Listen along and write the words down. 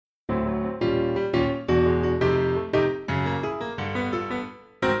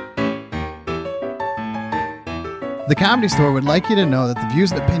The Comedy Store would like you to know that the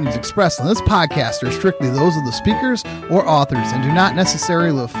views and opinions expressed on this podcast are strictly those of the speakers or authors and do not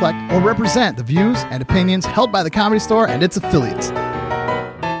necessarily reflect or represent the views and opinions held by the Comedy Store and its affiliates.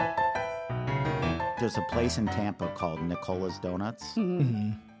 There's a place in Tampa called Nicola's Donuts.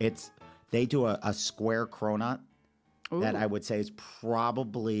 Mm-hmm. They do a square cronut that I would say is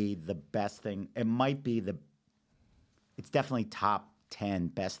probably the best thing. It might be it's definitely top 10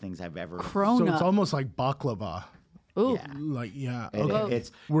 best things I've ever. Cronut. So it's almost like baklava. Ooh. Yeah. Okay.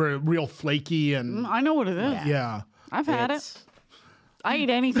 We're real flaky and. I know what it is. Yeah. I've had it. I eat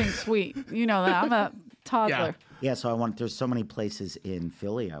anything sweet. You know that. I'm a toddler. Yeah, so there's so many places in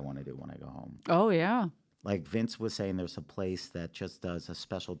Philly I want to do when I go home. Oh, yeah. Like Vince was saying, there's a place that just does a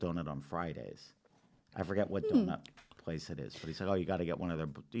special donut on Fridays. I forget what donut place it is, but he's like, oh, you got to get one of their,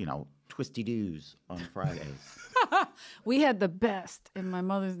 twisty doos on Fridays. We had the best in my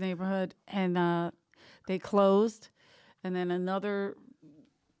mother's neighborhood, and they closed, and then another,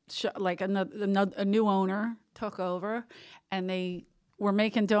 a new owner took over, and they were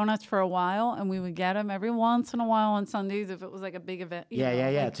making donuts for a while, and we would get them every once in a while on Sundays if it was like a big event. Yeah.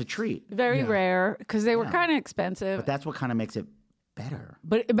 It's a treat. Very rare because they were kind of expensive. But that's what kind of makes it better.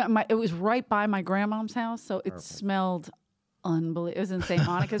 But it was right by my grandmom's house, so it smelled unbelievable. It was in St.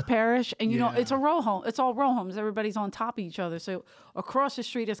 Monica's Parish, and it's a row home. It's all row homes. Everybody's on top of each other. So across the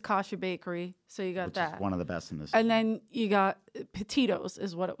street is Kasha Bakery. So you got Which that. Is one of the best in this. And then you got Petitos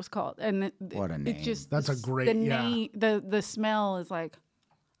is what it was called. And what a name! That's a great name. The smell is like.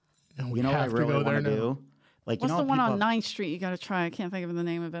 You know what I really want to do? Like, what's the one on 9th Street? You got to try. I can't think of the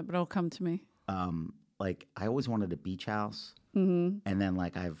name of it, but it'll come to me. I always wanted a beach house, and then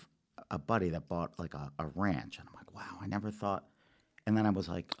I have a buddy that bought like a ranch, and I'm like, wow, I never thought. And then I was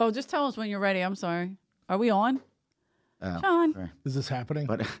like, oh, just tell us when you're ready. I'm sorry. Are we on? John, sorry. Is this happening?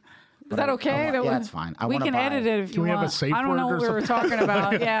 Is that okay? That's fine. We can edit it if you want. Can we have a safe word? I don't know what we were talking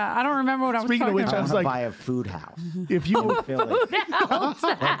about. Yeah, I don't remember what I was talking about. Speaking of which, I I want was to buy a food house. If you food house.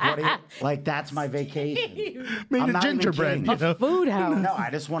 That's my vacation. made a gingerbread, food house. No, I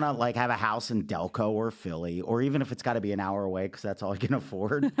just want to have a house in Delco or Philly, or even if it's got to be an hour away because that's all I can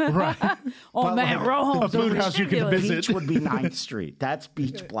afford. Right. Oh man, row homes. A food house you can visit. Beach would be 9th Street. That's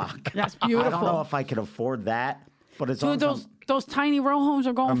beach block. That's beautiful. I don't know if I could afford that, but it's those tiny row homes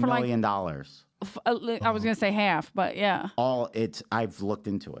are going for $1 million. I was gonna say half, but yeah. I've looked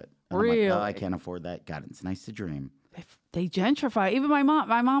into it. Really? I'm like, I can't afford that. God, it's nice to dream. They gentrify. Even my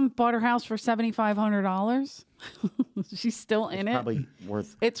mom bought her house for $7,500. She's still in it. Probably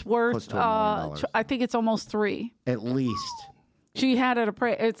worth. It's worth. Close to $1 million. I think it's almost 3. At least. She had it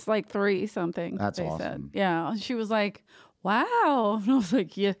it's like 3 something. That's they awesome. Said. Yeah. She was like, wow. And I was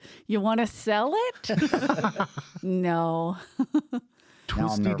like, you want to sell it? No. Now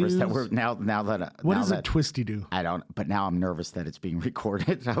I'm nervous that we're now that what does a twisty do? I don't. But now I'm nervous that it's being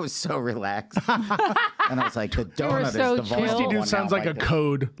recorded. I was so relaxed, and I was like, the donut is the twisty do sounds like a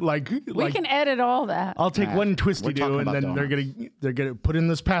code. We can edit all that. I'll take one twisty do, and then they're gonna put in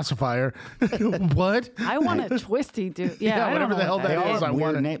this pacifier. What? I want a twisty do. Yeah, whatever the hell that is. I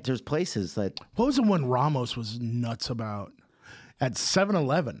want it. There's places that. What was the one Ramos was nuts about at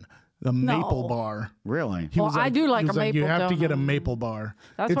 7-Eleven? The maple bar. Really? I do like a maple You have to donut. get a maple bar.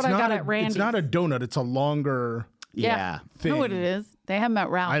 That's what I got at Randy's. It's not a donut. It's a longer thing. I know what it is. They have them at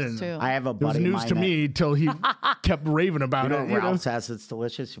Ralph's, too. I have a buddy. It was news to me till he kept raving about it. Ralph's has it's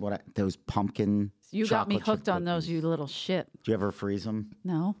delicious. Those pumpkin You got me hooked on those, you little shit. Do you ever freeze them?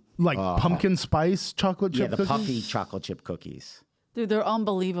 No. Like pumpkin spice chocolate chip cookies? Yeah, the puffy chocolate chip cookies. Dude, they're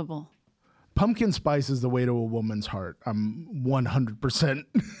unbelievable. Pumpkin spice is the way to a woman's heart. I'm 100%.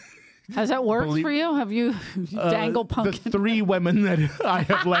 Has that worked for you? Have you dangled pumpkin? The 3 women that I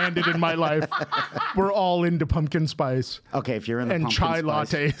have landed in my life were all into pumpkin spice. Okay, if you're in the and pumpkin chai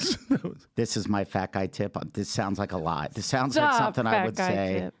spice, lattes. This is my fat guy tip. This sounds like a lot. This sounds like something I would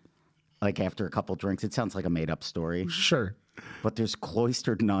say. Tip. Like after a couple drinks, it sounds like a made-up story. Sure. But there's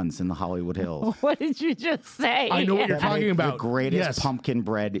cloistered nuns in the Hollywood Hills. What did you just say? I know what you're talking about. The greatest pumpkin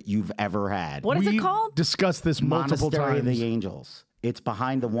bread you've ever had. What is it called? Discussed this multiple Monastery times. of the Angels. It's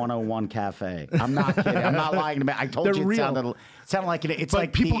behind the 101 Cafe. I'm not kidding. I'm not lying to me. I told you it sounded like it. It's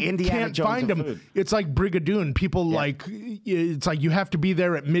like people the Indiana can't Jones find of them. food. It's like Brigadoon. People it's like you have to be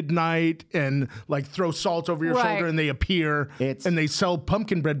there at midnight and throw salt over your shoulder and they appear and they sell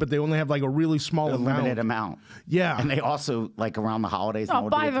pumpkin bread, but they only have a really small limited amount. Yeah. And they also around the holidays.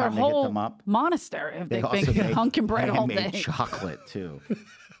 Buy their whole monastery if they make pumpkin bread all day. Chocolate too.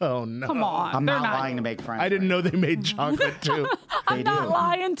 Oh, no. Come on. I'm They're not lying to make friends. I didn't know they made chocolate, too. I'm not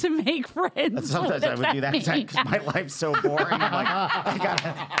lying to make friends. Sometimes I would do that because my life's so boring. I'm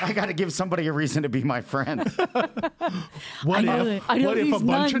like, I gotta give somebody a reason to be my friend. What if a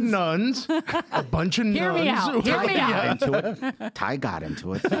bunch of nuns, a bunch of Hear me out. Hear me out. Ty got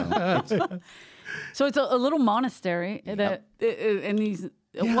into it. So it's a little monastery that in these.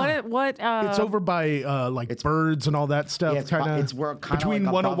 Yeah. What? It's over by birds and all that stuff. Yeah, it's where kind between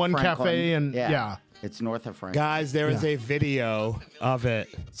like 101 Franklin. Cafe and yeah. It's north of Franklin. Guys, there is a video of it.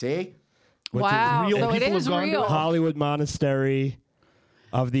 See? Wow. real So it people is have gone to real. Hollywood Monastery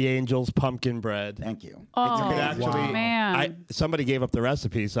of the Angels pumpkin bread. Thank you. Oh, Actually, man. somebody gave up the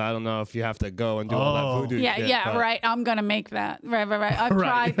recipe, so I don't know if you have to go and do all that voodoo shit. Yeah, but- right. I'm gonna make that. Right. I've Right.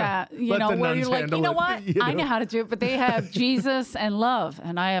 tried that. You Let know, the where nuns you're like, handle you know it, what? you I know? know how to do it, but they have Jesus and love,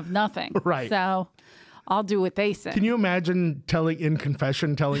 and I have nothing. Right. So I'll do what they say. Can you imagine telling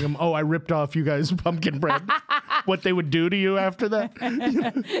them, "Oh, I ripped off you guys' pumpkin bread"? What they would do to you after that?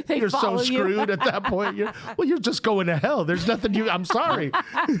 You're so follow you. screwed at that point. You're just going to hell. There's nothing I'm sorry.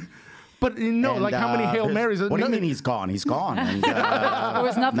 But how many Hail Marys? What do you mean he's gone? He's gone. And, There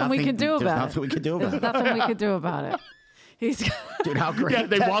was nothing we could do there's about nothing it. we could do about There's it. nothing we could do about it. He's Dude, how great. Yeah,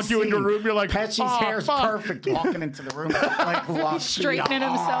 they that walk you into a scene. room, you're like, Pesci's "Oh, hair's fuck." perfect walking into the room. Like, lucky. straightening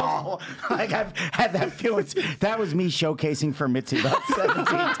himself. Like, I've had that feeling. That was me showcasing for Mitzi about 17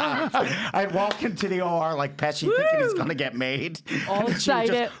 times. I'd walk into the OR like Pesci thinking he's going to get made. all And she would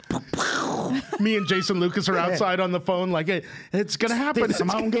excited. Me and Jason Lucas are outside on the phone, like, "Hey, it's gonna happen." Did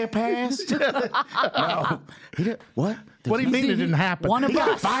Simeone get passed? No. He did, what? What do you mean it didn't happen? One of He got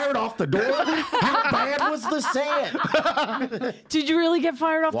us. fired off the door? How bad was the set? Did you really get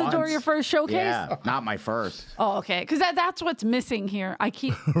fired off the door Once. your first showcase? Yeah, not my first. Oh, okay. Because that's what's missing here. I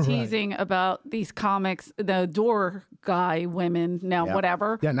keep teasing about these comics, the door guy women, now Yep.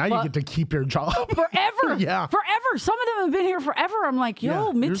 whatever. Yeah, now you But get to keep your job. forever. Yeah. Forever. Some of them have been here forever. I'm like, Yeah, yo,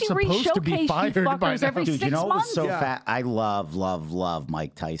 you're Mitzi Reese supposed to be showcase you fired by fuckers now. every Dude, 6 you know what was months. so fat? I love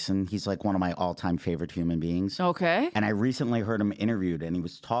Mike Tyson. He's like one of my all-time favorite human beings. Okay. And I recently heard him interviewed, and he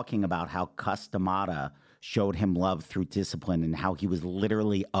was talking about how Customata showed him love through discipline and how he was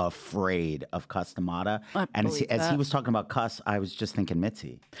literally afraid of Customata. And as he was talking about Cuss, I was just thinking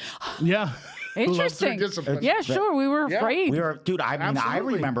Mitzi. Yeah. Interesting. Discipline. Yeah, sure. We were afraid. We were, dude. I mean, I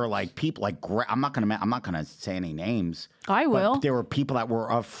Absolutely. remember like people like I'm not gonna say any names. I will. But there were people that were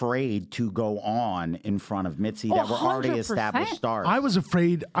afraid to go on in front of Mitzi that were already 100%. established stars. I was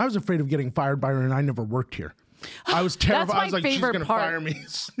afraid of getting fired by her, and I never worked here. I was terrified. That's my I was like, she's favorite going to part. fire me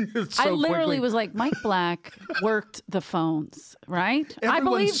so I literally quickly. was like, Mike Black worked the phones, right? I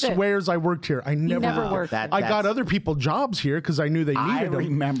Everyone believed it. swears I worked here. I never, never did. worked. I got other people jobs here because I knew they needed I them.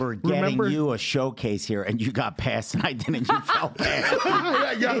 remember getting you a showcase here, and you got passed, and I didn't. You felt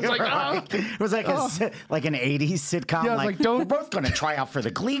bad. Yeah, I was like, oh. It was like like an '80s sitcom. Yeah, I was like, don't- we're both going to try out for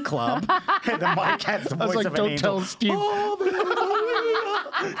the Glee Club. And then Mike has the I was voice like, of an don't angel. tell Steve.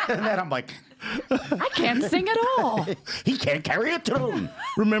 And then I'm like, I can't sing at all. he can't carry a tune.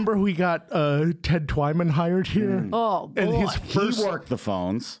 Remember we got Ted Twyman hired here? Oh, boy. And his He first, worked the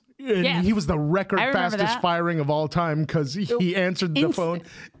phones. and Yes. he was the record I remember fastest that. firing of all time because he answered the phone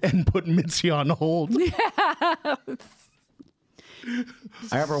and put Mitzi on hold.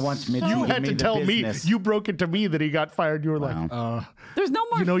 I remember once Mitzi You gave had me to the tell business. me. You broke it to me that he got fired. You were like, There's no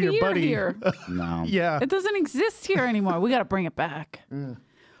more you know fear your buddy. here. No. Yeah. It doesn't exist here anymore. We got to bring it back.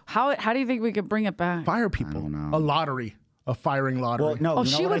 How do you think we could bring it back? Fire people. A lottery. A firing lottery. Well, no, Oh,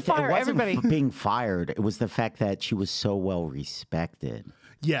 you know she what would I think? fire It wasn't everybody. being fired. It was the fact that she was so well respected.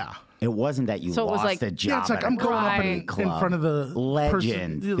 Yeah. It wasn't that you So it was lost like- a job. Yeah, it's like at a I'm going up comedy in club. front of the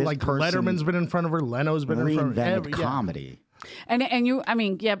legend. person. This Like person Letterman's been in front of her. Leno's been in front of her. reinvented comedy. And you, I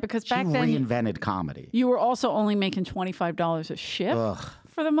mean, yeah, because She back then reinvented comedy. you were also only making $25 a shift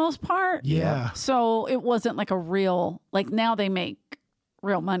for the most part. Yeah. So it wasn't like a real, like now they make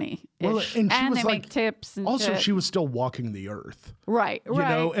real money. Well, and she was they like, make tips. And also, shit. she was still walking the earth. right, You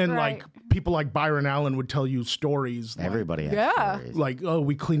know, and right. like people like Byron Allen would tell you stories. Like, Everybody had Yeah. stories. like, oh,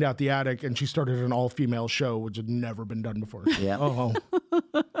 we cleaned out the attic and she started an all-female show, which had never been done before. Yeah. Oh,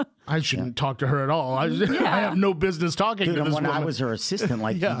 I shouldn't talk to her at all. I have no business talking Dude, to and this when I woman. was her assistant,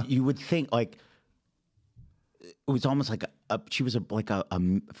 like Yeah. you would think, like it was almost like she was like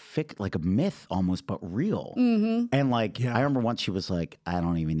a myth almost, but real. Mm-hmm. And like I remember once she was like, "I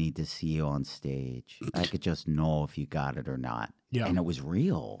don't even need to see you on stage. I could just know if you got it or not." Yeah. And it was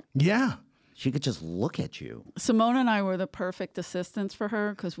real. Yeah. She could just look at you. Simeone and I were the perfect assistants for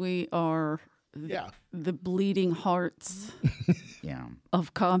her because we are the bleeding hearts Yeah.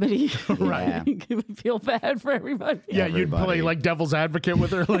 of comedy. Right. You would feel bad for everybody. Yeah, you'd play like devil's advocate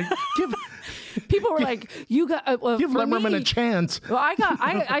with her. Like, People were like, "You got give for Lemmerman me, a chance." Well,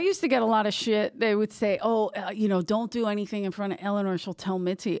 I used to get a lot of shit. They would say, "Oh, don't do anything in front of Eleanor. She'll tell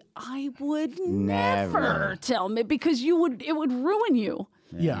Mitzi." I would never tell Mitzi because it would ruin you.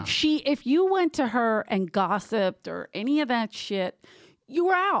 Yeah. If you went to her and gossiped or any of that shit, you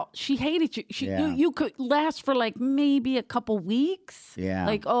were out. She hated you. You could last for like maybe a couple weeks. Yeah.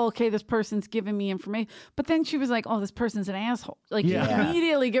 Like, oh, okay, this person's giving me information. But then she was like, oh, this person's an asshole. Like, you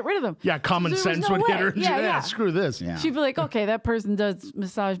immediately get rid of them. Yeah, common sense would hit her. And screw this. Yeah. She'd be like, okay, that person does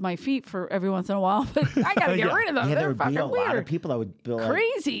massage my feet for every once in a while, but I got to get rid of them. Yeah, there They're would fucking be a weird. lot of people that would be like,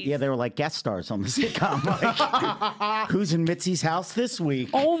 Crazy. Yeah, they were like guest stars on the sitcom. Like, who's in Mitzi's house this week?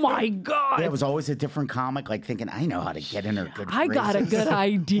 Oh my God. Yeah, it was always a different comic, like thinking, I know how to get in her good I got a good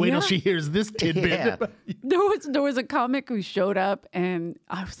idea. Wait till she hears this tidbit. Yeah. There was a comic who showed up and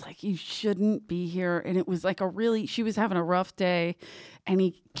I was like, you shouldn't be here. And it was like she was having a rough day and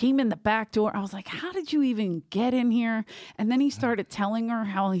he came in the back door. I was like, how did you even get in here? And then he started telling her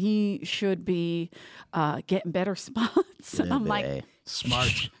how he should be getting better spots. And I'm like,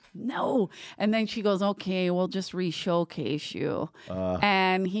 Smart. no. And then she goes, okay, we'll just re-showcase you.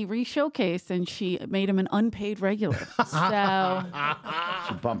 And he re-showcased and she made him an unpaid regular. So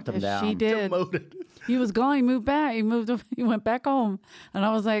She bumped him down. she did. Demoted. He was gone. He moved back. He went back home. And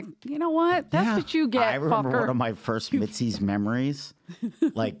I was like, you know what? That's what you get, I remember fucker. one of my first Mitzi's memories,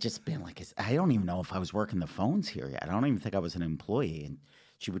 like just being like, I don't even know if I was working the phones here yet. I don't even think I was an employee. And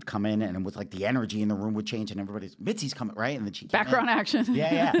she would come in and it was like the energy in the room would change and everybody's, Mitzi's coming, right? And then she came Background in. action.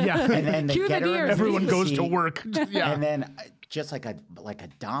 Yeah. And then they Cue get the her in deers. Everyone the goes to seat, work. Yeah. And then just like a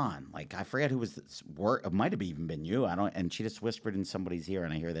Don, like I forget who was this work. It might have even been you. And she just whispered in somebody's ear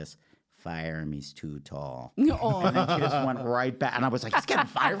and I hear this. Fire him, he's too tall. Oh. And then she just went right back. And I was like, he's getting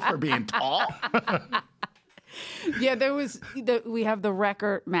fired for being tall? Yeah, we have the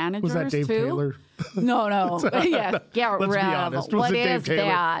record managers Was that Dave too. Taylor? No. Yeah, Garrett Let's be Rev. honest. Was What it Dave is Taylor?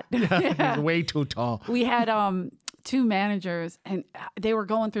 that? Yeah, he's way too tall. We had two managers, and they were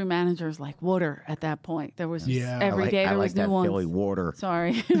going through managers like water at that point. There was every day there was new ones. Philly water.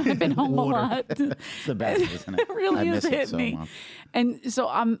 Sorry, I've been home a lot. It's the best, isn't it? It really I is miss it hitting so me. much. And so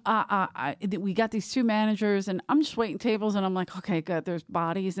we got these two managers, and I'm just waiting tables, and I'm like, okay, good. There's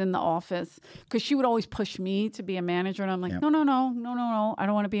bodies in the office because she would always push me to be a manager, and I'm like, no, I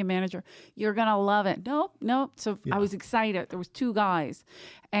don't want to be a manager. You're gonna love it. Nope. So I was excited. There was two guys,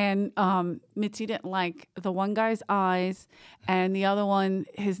 and Mitzi didn't like the one guy's eyes, and the other one,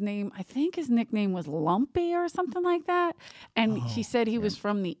 I think his nickname was Lumpy or something like that. And she said he was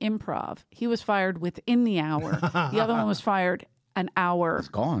from the Improv. He was fired within the hour. The other one was fired an hour. He's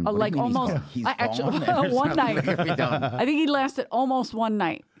gone. What do Like you mean almost. he's Actually, gone? There's one nothing night. that can be done. I think he lasted almost one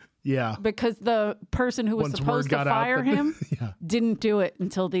night Yeah. because the person who was Once supposed word to got out fire that- him Yeah. didn't do it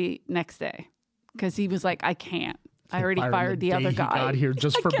until the next day because he was like, I can't. I already fired the day other he guy. got here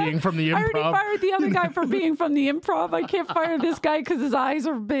just for I being from the I already Improv. fired the other guy for being from the Improv. I can't fire this guy because his eyes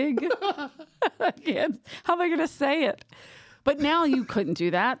are big. I can't. How am I going to say it? But now you couldn't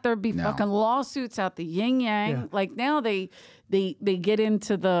do that. There'd be fucking lawsuits out the yin yang. Yeah. Like now they get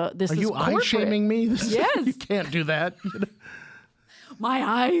into this. Are you eye shaming me? Yes. You can't do that. My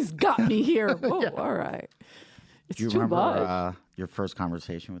eyes got me here. Whoa, all right. It's Do you too remember much. your first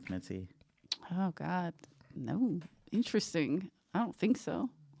conversation with Mitzi? Oh God, no. Interesting. I don't think so.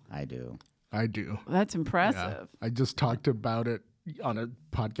 I do. I do. That's Yeah. impressive. I just talked about it on a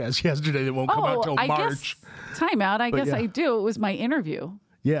podcast yesterday that won't come out till I March. guess time out. I guess yeah. I do. It was my interview.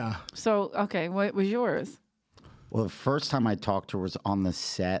 Yeah. So okay, what was yours? Well, the first time I talked to her was on the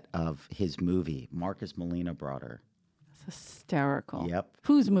set of his movie. Marcus Molina brought her. It's hysterical. Yep.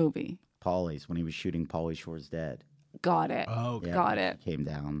 Whose movie? Paulie's, when he was shooting Paulie Shore's Dead. Got it. Oh, okay. Yeah, Got it. She came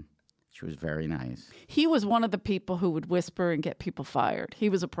down. She was very nice. He was one of the people who would whisper and get people fired. He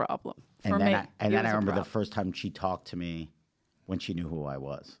was a problem for And me. then I He was a remember the problem. first time she talked to me when she knew who I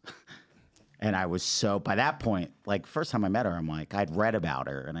was. And I was so, by that point, like first time I met her, I'm like, I'd read about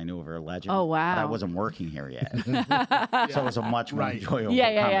her and I knew of her legend. Oh, wow. But I wasn't working here yet. So it was a much more Right. enjoyable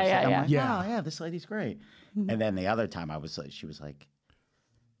Yeah. conversation. I'm like, Yeah. oh, yeah, this lady's great. And then the other time she was like,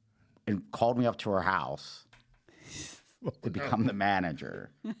 and called me up to her house to become the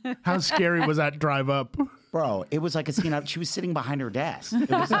manager. How scary was that drive up? Bro, it was like a scene. She was sitting behind her desk. It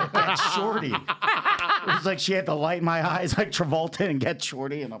was like Get Shorty. It was like she had the light in my eyes, like Travolta and Get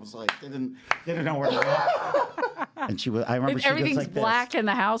Shorty, and I was like, didn't know where to go. And she was. I remember she everything's goes like black in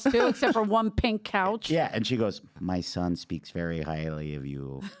the house too, except for one pink couch. Yeah, and she goes, "My son speaks very highly of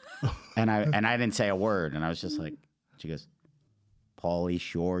you," and I didn't say a word, and I was just like, she goes, "Paulie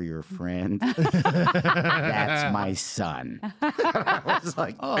Shore, your friend, that's my son." I was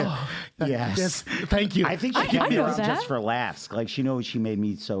like, yes, thank you. I think she kept me around just for laughs. Like she knows she made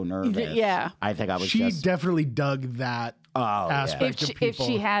me so nervous. Yeah, I think I was. She definitely dug that aspect of people. If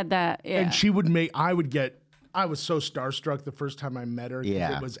she had that, yeah. And she would I was so starstruck the first time I met her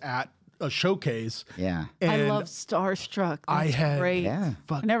because it was at a showcase. Yeah. And I love Starstruck. That's great. Yeah.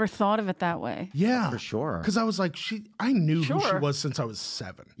 I never thought of it that way. Yeah. For sure. Because I was like, I knew who she was since I was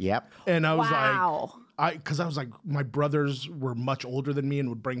 7. Yep. And I was Wow. because I was like, my brothers were much older than me and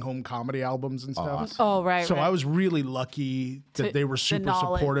would bring home comedy albums and stuff. Awesome. Oh, right. So right. I was really lucky that they were super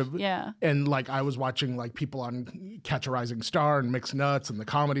supportive. Yeah. And like I was watching like people on Catch a Rising Star and Mixed Nuts and the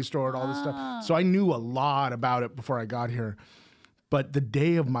Comedy Store and all this stuff. So I knew a lot about it before I got here. But the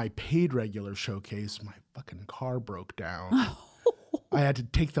day of my paid regular showcase, my fucking car broke down. I had to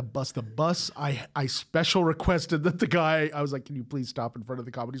take the bus. The bus, I special requested that the guy, I was like, "Can you please stop in front of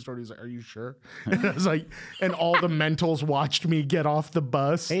the Comedy Store?" He was like, "Are you sure?" And I was like, and all the mentals watched me get off the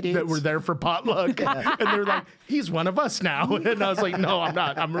bus that were there for potluck. And they were like, "He's one of us now." And I was like, "No, I'm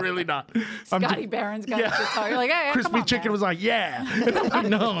not. I'm really not." Scotty Barron's got his guitar. You're like, "Hey, Crispy come on, Chicken man. was like, "Yeah." And I'm like,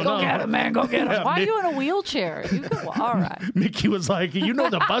 no. Go get him, man. Go get him." Yeah, Why are you in a wheelchair? You can, all right. Mickey was like, "You know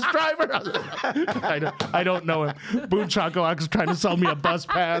the bus driver?" I was like, I don't know him. Boone Chocolate trying to sell me a bus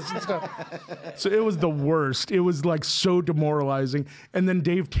pass and stuff. So it was the worst. It was like so demoralizing. And then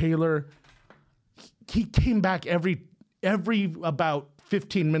Dave Taylor, he came back every about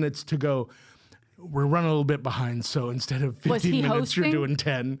 15 minutes to go, "We're running a little bit behind, so instead of 15 minutes, hosting? you're doing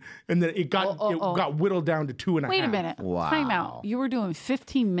 10." And then it got whittled down to 2.5. Wait a minute. Wow. Time out. You were doing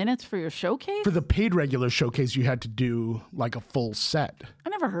 15 minutes for your showcase? For the paid regular showcase, you had to do like a full set. I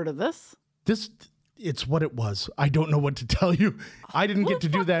never heard of this. It's what it was. I don't know what to tell you. I didn't get to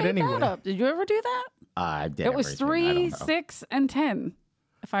do that anyway. Did you ever do that? I did. It was everything. 3, 6, and 10,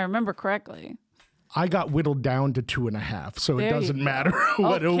 if I remember correctly. I got whittled down to 2.5, so it There you doesn't go. matter.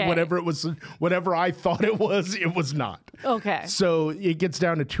 Okay. Whatever it was, whatever I thought it was not. Okay. So it gets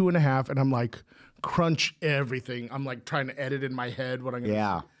down to 2.5, and I'm like, crunch everything. I'm like trying to edit in my head what I'm going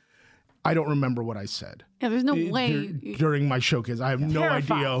to say. I don't remember what I said. Yeah, there's no way. During my showcase. I have no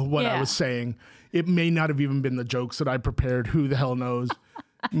Terrifying. idea what I was saying. It may not have even been the jokes that I prepared. Who the hell knows?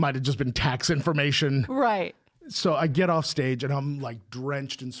 Might have just been tax information. Right. So I get off stage and I'm like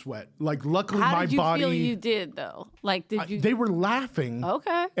drenched in sweat. Like luckily How my did you body. feel you did though? Like did you? They were laughing.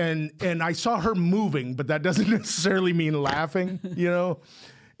 Okay. And I saw her moving, but that doesn't necessarily mean laughing, you know.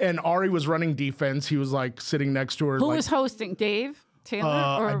 And Ari was running defense. He was like sitting next to her. Who like, was hosting? Dave Taylor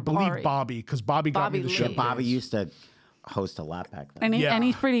or I believe Ari? Bobby, because Bobby got me the Bobby show. Lee. Bobby used to host a lot back then. And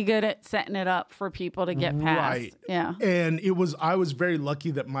he's pretty good at setting it up for people to get past. Right. Yeah. And I was very lucky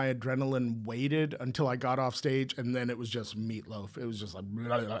that my adrenaline waited until I got off stage, and then it was just meatloaf. It was just like,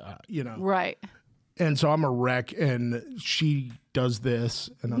 blah, blah, blah, you know. Right. And so I'm a wreck, and she does this,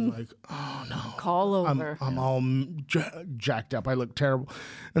 and I'm like, oh no. Call over. I'm all jacked up. I look terrible.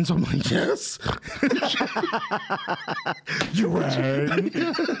 And so I'm like, yes. You rang.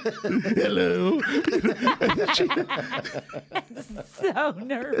 Hello. So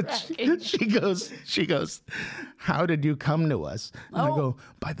nerve-wracking. She goes, how did you come to us? And I go,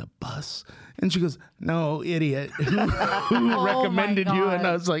 by the bus. And she goes, no, idiot. Who recommended you? And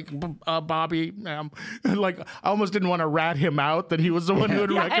I was like, Bobby, ma'am. Like, I almost didn't want to rat him out that he was the one who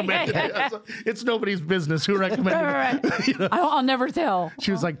had recommended it. I was like, it's nobody's business who recommended it. You know? I'll never tell.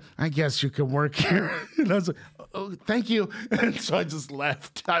 She was like, I guess you can work here. And I was like, oh, thank you. And so I just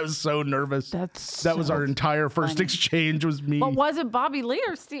left. I was so nervous. That was our entire first exchange was me. But was it Bobby Lee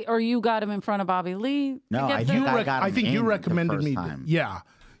or Steve? Or you got him in front of Bobby Lee? No, I think I got him I think you in recommended the first me. time.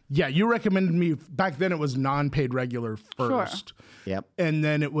 Yeah, you recommended me. Back then it was non-paid regular first. Sure. Yep. And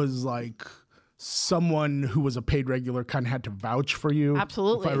then it was like someone who was a paid regular kind of had to vouch for you.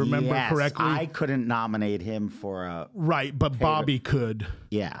 Absolutely. If I remember correctly. I couldn't nominate him for a... Right, but Bobby could.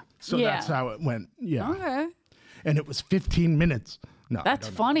 Yeah. So that's how it went. Yeah. Okay. And it was 15 minutes. No, That's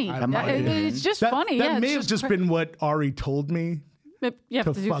funny. It's just that, funny. That yeah, may have just been what Ari told me. You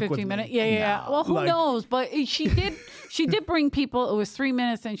have to do fuck with 15 me. minutes. Yeah. Well, who knows? But she did. She did bring people. It was 3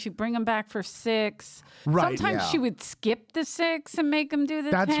 minutes, and she'd bring them back for 6. Right. Sometimes she would skip the 6 and make them do the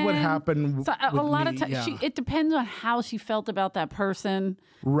 10. That's what happened. So a lot me, of times, yeah. it depends on how she felt about that person,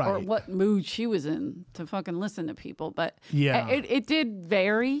 or Right. what mood she was in to fucking listen to people. But Yeah. it did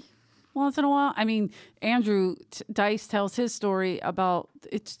vary. once in a while. I mean, Andrew Dice tells his story about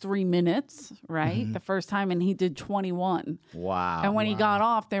it's 3 minutes, right? The first time, and he did 21. Wow. And when he got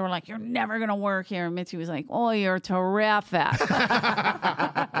off, they were like, "You're never going to work here." And Mitzi was like, "Oh, you're terrific."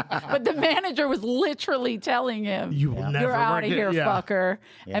 But the manager was literally telling him, You will never "You're out work of here." here, Yeah. fucker."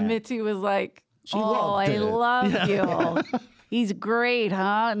 Yeah. And Mitzi was like, "Oh, loved I it. love you. He's great,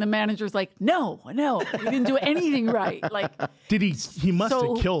 huh?" And the manager's like, no, you didn't do anything right. Like, Did he must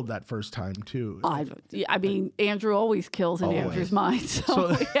So- have killed that first time too. I mean, Andrew always kills in Always. Andrew's mind.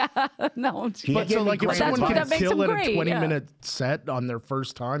 So, yeah, no, I'm just, He But gave so me like if great someone advice. can That makes kill him at a great, 20-minute set on their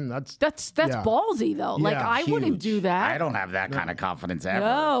first time, that's that's Yeah. ballsy though. Like, Yeah, I wouldn't Huge. do that. I don't have that kind of confidence ever.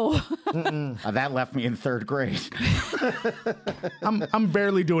 No. That left me in 3rd grade. I'm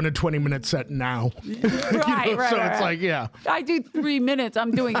barely doing a 20-minute set now. Right, right, so right, it's right. like, yeah. I do 3 minutes.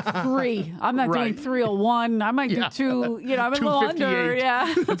 I'm doing 3. I'm not doing Right. 3:01. I might do 2. You know, I'm a little under. 2:58.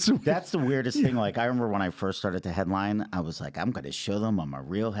 Yeah. That's the weirdest thing. Like, I remember when I first started to headline, I was like, I'm going to show them I'm a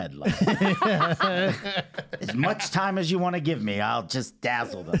real headline. As much time as you want to give me, I'll just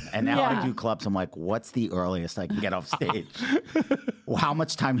dazzle them. And now Yeah. I do clubs. I'm like, what's the earliest I can get off stage? Well, how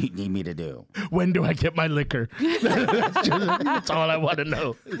much time do you need me to do? When do I get my liquor? That's all I want to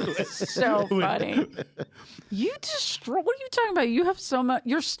know. So funny. You destroy. What are you talking about? You have so much.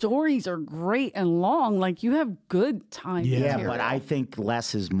 Your stories are great and long. Like, you have good time. Yeah, Yeah, material. but I think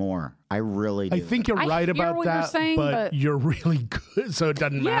less is more. I really do. I think you're I right hear about what you're that, saying, but but- you're really good, so it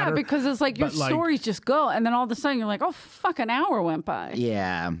doesn't Yeah, matter. because it's like your But, like- stories just go, and then all of a sudden you're like, oh, fuck, an hour went by.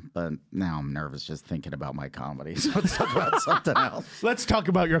 Yeah, but now I'm nervous just thinking about my comedy. So let's talk about something else. Let's talk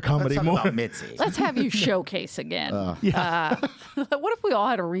about your comedy Let's talk more. about Mitzi. Let's have you showcase again. What if we all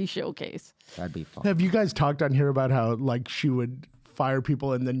had a re-showcase? That'd be fun. Have you guys talked on here about how like she would fire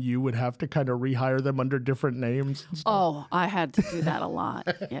people and then you would have to kind of rehire them under different names? and stuff? Oh, I had to do that a lot.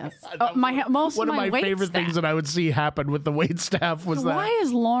 Yes. Most One of of my wait favorite staff. things that I would see happen with the wait staff was Why that.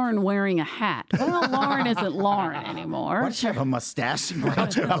 is Lauren wearing a hat? Well, Lauren isn't Lauren anymore. Why don't you have a mustache and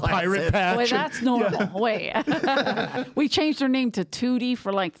round Pirate patch. Wait, that's normal. Wait. We changed her name to Tootie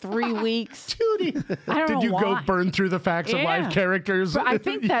for like 3 weeks. Tootie. I don't Did know you why. go burn through the facts of Yeah. life characters? But I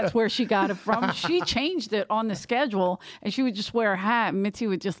think that's where she got it from. She changed it on the schedule, and she would just wear a hat, and Mitzi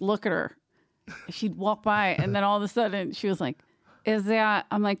would just look at her. She'd walk by, and then all of a sudden, she was like, "Is that?"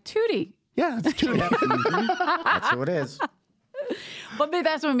 I'm like, "Tootie." Yeah, it's Tootie. That's who it is. But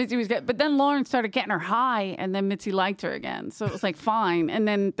that's when Mitzi was getting. But then Lauren started getting her high, and then Mitzi liked her again. So it was like fine. And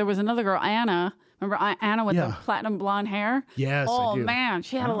then there was another girl, Anna. Remember Anna with the Yeah. platinum blonde hair? Yes, I Oh do. man,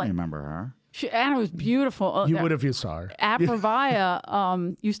 she I had a don't like. remember her. Anna was beautiful. You would if you saw her.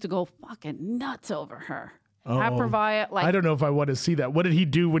 Aprevia used to go fucking nuts over her. Aprevia, like I don't know if I want to see that. What did he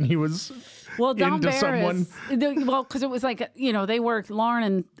do when he was well, Don into someone? Well, because it was like they worked. Lauren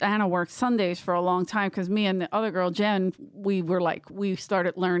and Anna worked Sundays for a long time. Because me and the other girl Jen, we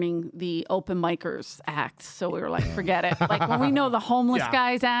started learning the open micers act. So we were like, forget it. Like when we know the homeless Yeah.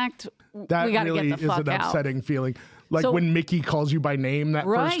 guys act, That we got to really get the is fuck an out. upsetting feeling. Like So- when Mickey calls you by name that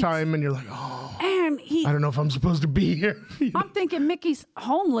Right. first time, and you're like, oh, And I don't know if I'm supposed to be here. I'm thinking Mickey's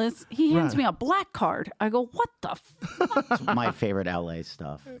homeless. He hands Right. me a black card. I go, what the fuck? It's my favorite LA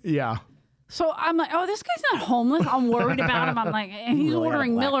stuff. Yeah. So I'm like, oh, this guy's not homeless. I'm worried about him. I'm like, and he's Really had a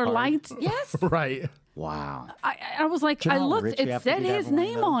ordering black Miller card? Lights. Yes. Right. Wow. I was like, Do you I know how looked, rich you it have to said be to his have one of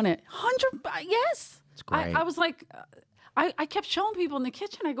name those? on it. Yes. It's great. I was like, I kept showing people in the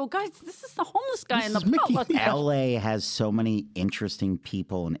kitchen. I go, guys, this is the homeless guy in the is Mickey. potluck. LA has so many interesting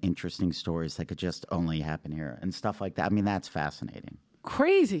people and interesting stories that could just only happen here and stuff like that. I mean, that's fascinating.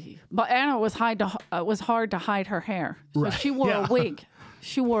 Crazy. But Anna was hard to hide her hair. So she wore Yeah. a wig.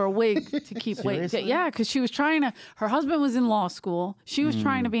 She wore a wig to keep weight. Seriously? Yeah, because she was trying to. Her husband was in law school. She was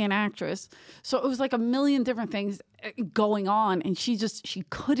trying to be an actress. So it was like a million different things going on, and she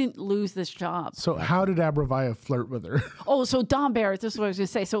couldn't lose this job. So how did Aprevia flirt with her? Oh, so Don Barrett. This is what I was going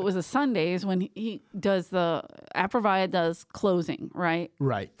to say. So it was a Sundays when he does Aprevia does closing, right?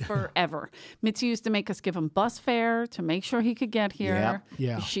 Right. Forever. Mitzi used to make us give him bus fare to make sure he could get here.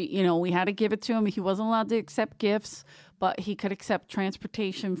 Yep. Yeah. We had to give it to him. He wasn't allowed to accept gifts, but he could accept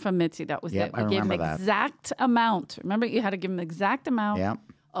transportation from Mitzi. That was Yep, it. I We gave him remember that. exact amount. Remember, you had to give him the exact amount Yep.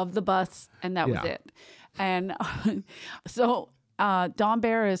 of the bus, and that was Yeah. it. And so Don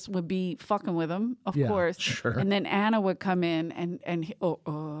Barris would be fucking with him, of Yeah, course. sure. And then Anna would come in and he,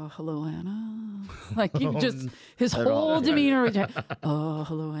 hello, Anna. Like he just his whole demeanor was like,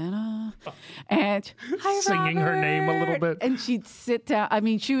 hello, Anna. And hi, Singing her name a little Robert. bit. And she'd sit down. I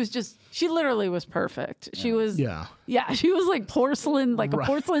mean, she was just She literally was perfect. She was, Yeah. she was like porcelain, like a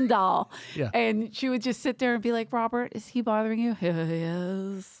porcelain doll. Yeah. And she would just sit there and be like, Robert, is he bothering you?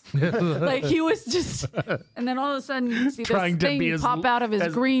 Yes. Like he was just, and then all of a sudden you see Trying this to be thing as- pop out of his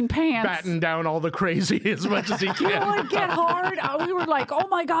as green pants. Batten down all the crazy as much as he It can. would get hard. We were like, "Oh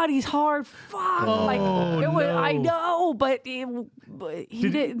my God, he's hard." Fuck. Like it was. I no. know, but he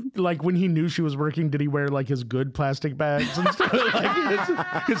didn't. Like when he knew she was working, did he wear like his good plastic bags and stuff?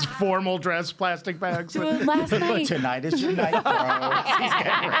 Like his formal dress plastic bags? Last night, Tonight is your night, bro. He's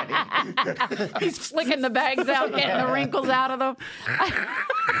getting ready. he's flicking the bags out, getting the wrinkles out of them.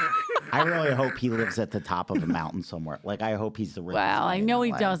 I really hope he lives at the top of a mountain somewhere. Like, I hope he's the richest. Well, I man in know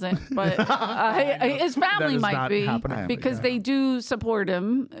he LA. doesn't, but his family is might not be happening. because they do support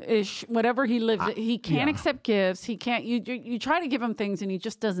him. Whatever he lives, he can't accept gifts. He can't. You try to give him things, and he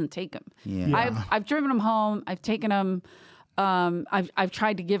just doesn't take them. Yeah. I've driven him home. I've taken him. I've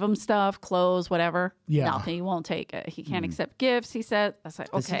tried to give him stuff, clothes, whatever. Yeah. Nothing. He won't take it. He can't accept gifts. He said. I said,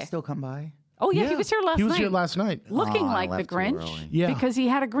 Does okay. he still come by? Oh yeah, he was here last night. He was here last night. Looking I like the left too Grinch early. Yeah. because he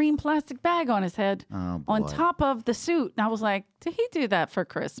had a green plastic bag on his head on boy. top of the suit. And I was like, did he do that for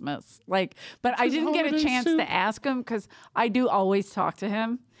Christmas? Like, but I didn't get a holiday chance suit. to ask him because I do always talk to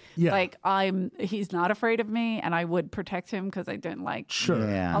him. Yeah. Like he's not afraid of me and I would protect him because I didn't like Sure.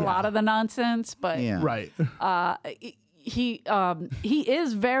 Yeah. a lot of the nonsense. But Yeah. Right. he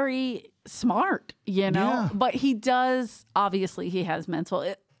is very smart, Yeah. but he does, obviously he has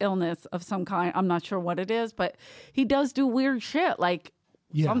mental illness of some kind. I'm not sure what it is, but he does do weird shit. Like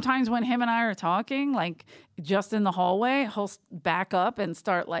sometimes when him and I are talking, like just in the hallway, he'll back up and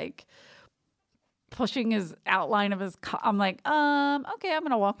start like pushing his outline of his I'm like, okay, I'm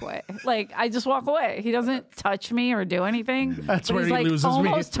gonna walk away. Like I just walk away. He doesn't touch me or do anything. That's but where he's he like loses me.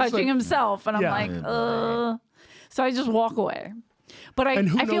 almost It's like- touching himself, and I'm Yeah. like, so I just walk away. But And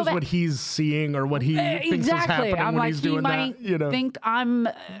who I feel knows that what he's seeing or what he thinks is exactly. happening I'm when like, he's he doing might that. You know, think I'm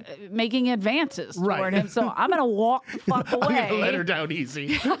making advances Right. toward him, so I'm gonna walk the fuck I'm away. gonna let her down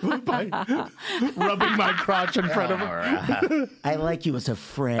easy by rubbing my crotch in front of her. I like you as a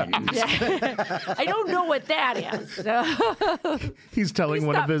friend. I don't know what that is. He's telling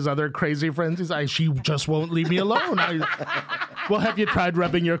one of his other crazy friends, he's like, she just won't leave me alone. Well, have you tried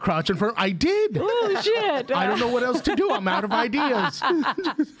rubbing your crotch in front? I did. Oh shit! I don't know what else to do. I'm out of ideas.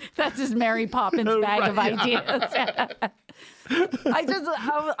 That's his Mary Poppins bag of Right, ideas.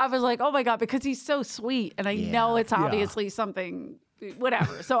 I was like, oh my God, because he's so sweet. And I know it's obviously something,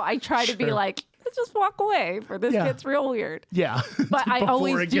 whatever. So I try to be Sure. like, let's just walk away for this Yeah. gets real weird. Yeah. But I Before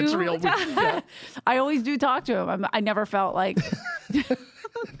always it gets do. real weird. Yeah. I always do talk to him. I never felt like.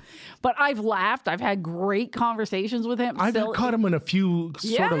 But I've laughed. I've had great conversations with him. I've caught him in a few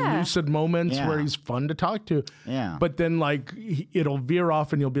sort of Yeah. lucid moments Yeah. where he's fun to talk to. Yeah. But then, like, it'll veer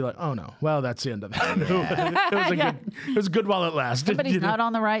off and you'll be like, oh no, well, that's the end of that. It was good while it lasted. But he's you know? not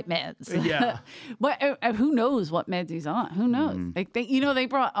on the right meds. Yeah. But who knows what meds he's on? Who knows? Like they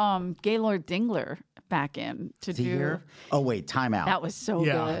brought Gaylord Dingler back in to do. Here? Oh, wait, time out. That was so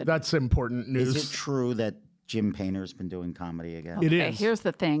Yeah, good. that's important news. Is it true that Jim Painter's been doing comedy again? It Okay, is. here's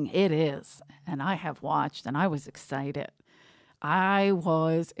the thing. It is. And I have watched and I was excited. I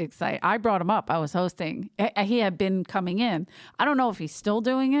brought him up. I was hosting. He had been coming in. I don't know if he's still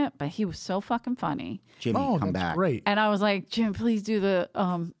doing it, but he was so fucking funny. Jimmy, Oh, come that's back. great. And I was like, Jim, please do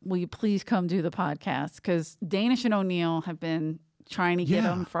will you please come do the podcast? Because Danish and O'Neill have been trying to get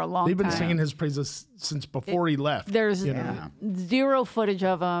him for a long time. They've been singing his praises since before he left. There's you know? zero footage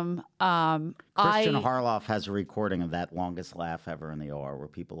of him. Christian Harloff has a recording of that longest laugh ever in the OR where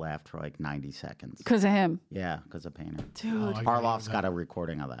people laughed for like 90 seconds. Because of him. Yeah, because of Painter. Dude, Harloff's got a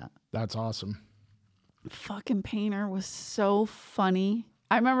recording of that. That's awesome. fucking Painter was so funny.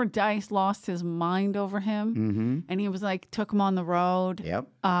 I remember Dice lost his mind over him, and he was like, took him on the road. Yep.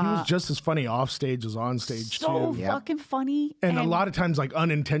 He was just as funny off stage as on stage So too. fucking funny. And a lot of times, like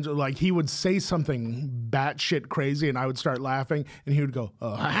unintentional, like he would say something batshit crazy, and I would start laughing, and he would go,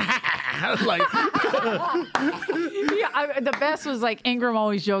 "Oh," like, the best was like Ingram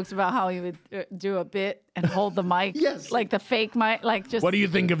always jokes about how he would do a bit and hold the mic, Yes. like the fake mic, like just. "What do you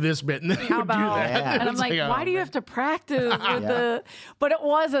think of this bit?" And then he How would do about? that. Yeah. And I'm It's like, oh, why do you have to practice with the? But it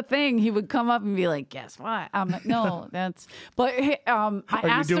was a thing. He would come up and be like, "Guess what?" I'm like, "No, that's." But I Are you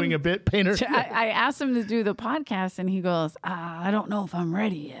asked doing him, a bit, Painter? I asked him to do the podcast, and he goes, "I don't know if I'm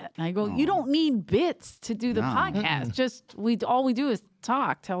ready yet." And I go, "You don't need bits to do the podcast. Just all we do is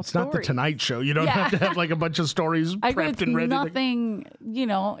talk, tell It's stories." not the Tonight Show. You don't Yeah. have to have like a bunch of stories I go, prepped it's and ready. nothing. You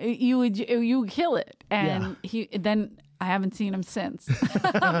know, you would kill it, and then I haven't seen him since.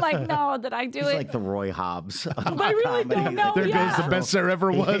 I'm like, no, did I do He's it? like the Roy Hobbs. I really don't know. There goes the best there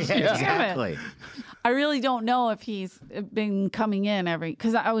ever was. Yeah, Yeah. exactly. I really don't know if he's been coming in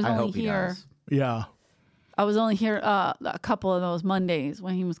because I was I only hope he here. does. Yeah. I was only here a couple of those Mondays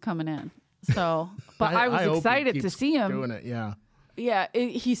when he was coming in. So, but I was hope he excited to keeps see him. doing it. Yeah. Yeah,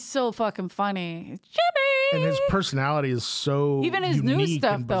 he's so fucking funny. Jimmy! And his personality is so Even his new unique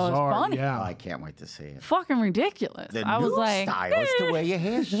stuff, and though, is bizarre. funny. Oh, Yeah. I can't wait to see it. Fucking ridiculous. The I was new like, style is to wear your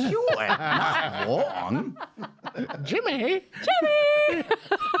hair short, not long. Jimmy. Jimmy!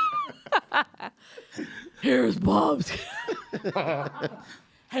 Here's Bob's.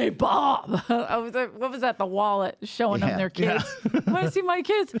 Hey, Bob. I was like, what was that? The wallet showing them Yeah. their kids. Want to see my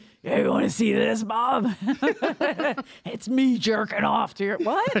kids? Yeah, you want to see this, Bob? It's me jerking off to your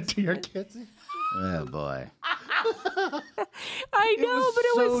what? To your kids. Oh boy. I know, but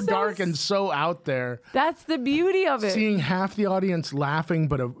it was so dark and so out there. That's the beauty of it. Seeing half the audience laughing,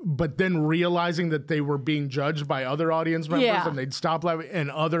 but then realizing that they were being judged by other audience members, Yeah. and they'd stop laughing, and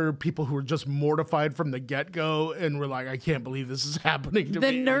other people who were just mortified from the get go, and were like, "I can't believe this is happening to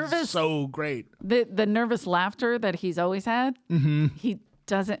The me." It was nervous- so great. The nervous laughter that he's always had, he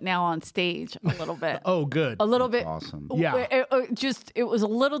does it now on stage a little bit. Oh, good. A little bit. Awesome. Yeah. It was a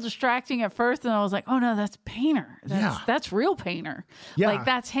little distracting at first, and I was like, "Oh no, that's Painter. That's real Painter. Yeah, Like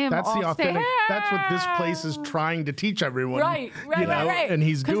that's him. That's off the authentic. stage. That's what this place is trying to teach everyone. Right. you know, And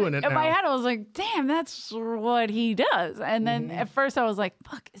he's 'Cause doing it in now. my head, I was like, "Damn, that's what he does." And then at first, I was like,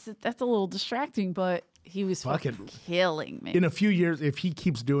 "Fuck, that's a little distracting," but he was fucking killing me. In a few years, if he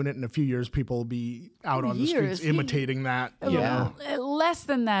keeps doing it, in a few years, people will be out on the Years, streets imitating that. You Yeah. know? Less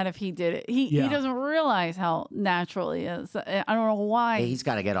than that if he did it. He doesn't realize how natural he is. I don't know why. Hey, he's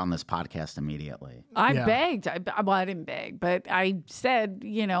got to get on this podcast immediately. I Yeah. begged. Well, I didn't beg, but I said,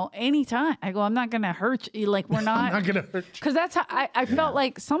 anytime. I go, I'm not going to hurt you. Like, we're not. I'm not gonna hurt you. Because that's how I felt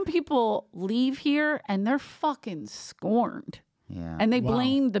like some people leave here and they're fucking scorned. Yeah. And they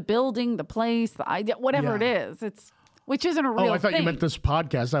blame the building, the place, the idea, whatever it Yeah. is. Which isn't a real thing. Oh, I thought you meant this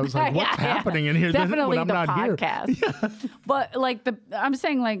podcast. I was like, what's Yeah. happening in here Definitely when I'm the not here? podcast. But like I'm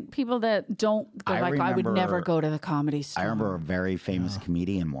saying, like people that don't, they're I like, I would remember- never go to the Comedy Store. I remember a very famous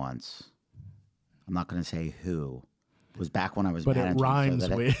comedian once. I'm not going to say who. It was back when I was But it managing. so rhymes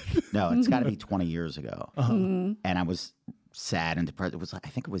that with. No, it's got to be 20 years ago. And I was sad and depressed. It was, I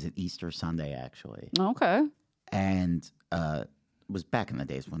think it was an Easter Sunday, actually. Okay. And it was back in the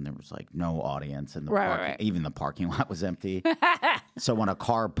days when there was like no audience and Right. even the parking lot was empty. So when a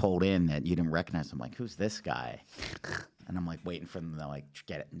car pulled in that you didn't recognize, I'm like, who's this guy? And I'm like waiting for them to like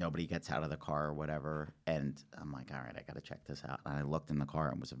get it. Nobody gets out of the car or whatever. And I'm like, all right, I got to check this out. And I looked in the car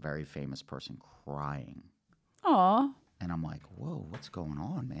and it was a very famous person crying. Aw. And I'm like, whoa, what's going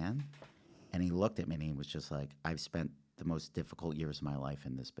on, man? And he looked at me and he was just like, I've spent the most difficult years of my life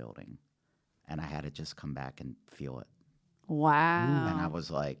in this building. And I had to just come back and feel it. Wow. And I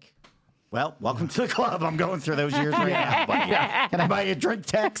was like, well, welcome to the club. I'm going through those years right now. Buddy. Can I buy you a drink,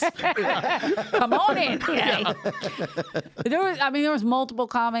 Tex? Come on in. There was multiple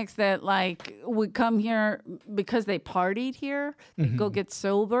comics that like would come here because they partied here, they'd go get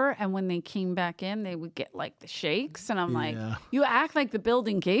sober, and when they came back in, they would get like the shakes. And I'm like, you act like the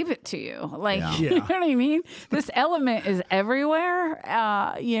building gave it to you. Like, you know what I mean? This element is everywhere.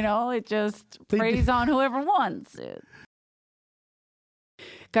 It just preys on whoever wants it.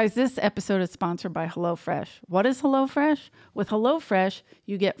 Guys, this episode is sponsored by HelloFresh. What is HelloFresh? With HelloFresh,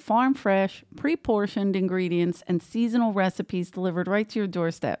 you get farm fresh, pre-portioned ingredients and seasonal recipes delivered right to your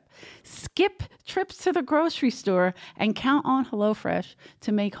doorstep. Skip trips to the grocery store and count on HelloFresh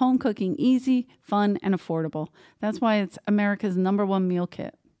to make home cooking easy, fun, and affordable. That's why it's America's #1 meal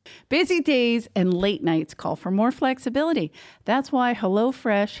kit. Busy days and late nights call for more flexibility. That's why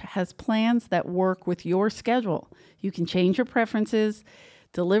HelloFresh has plans that work with your schedule. You can change your preferences,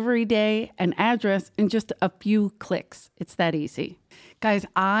 delivery day, and address in just a few clicks. It's that easy. Guys,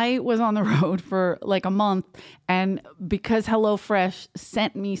 I was on the road for like a month, and because HelloFresh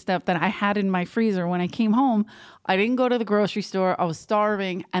sent me stuff that I had in my freezer when I came home, I didn't go to the grocery store. I was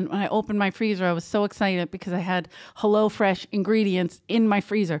starving, and when I opened my freezer, I was so excited because I had HelloFresh ingredients in my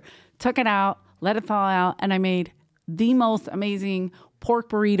freezer. Took it out, let it thaw out, and I made the most amazing pork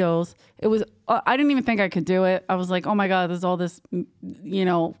burritos. It was, I didn't even think I could do it. I was like, oh my God, there's all this,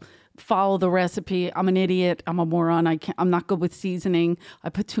 follow the recipe. I'm an idiot. I'm a moron. I'm not good with seasoning. I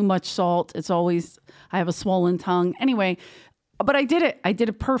put too much salt. I have a swollen tongue. Anyway, but I did it. I did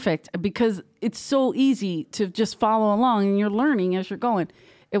it perfect because it's so easy to just follow along and you're learning as you're going.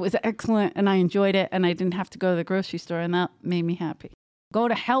 It was excellent and I enjoyed it and I didn't have to go to the grocery store and that made me happy. Go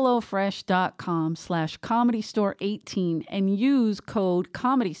to HelloFresh.com/ComedyStore18 and use code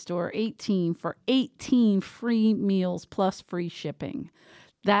ComedyStore18 for 18 free meals plus free shipping.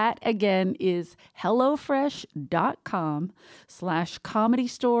 That again is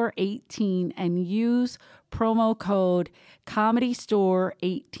HelloFresh.com/ComedyStore18 and use promo code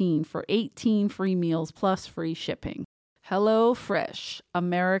ComedyStore18 for 18 free meals plus free shipping. HelloFresh,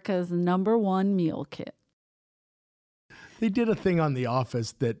 America's #1 meal kit. They did a thing on The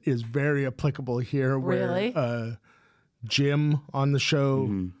Office that is very applicable here Really? where Jim on the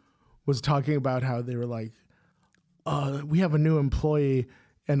show was talking about how they were like, we have a new employee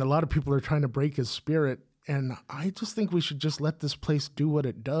and a lot of people are trying to break his spirit. And I just think we should just let this place do what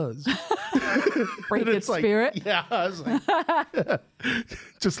it does. Break its spirit? Yeah, I was like,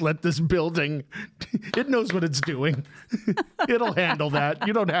 just let this building, it knows what it's doing. It'll handle that.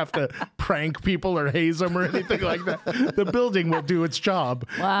 You don't have to prank people or haze them or anything like that. The building will do its job.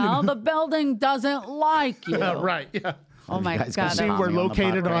 Well, the building doesn't like you. Right, yeah. Oh my guys God. got See, Tommy we're on the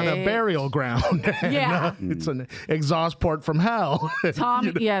located on a podcast. burial ground. And, Yeah. it's an exhaust port from hell.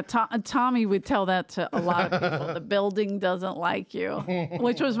 Tommy would tell that to a lot of people. The building doesn't like you,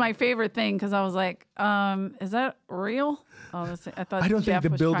 which was my favorite thing because I was like, is that real? I thought I don't Jeff think the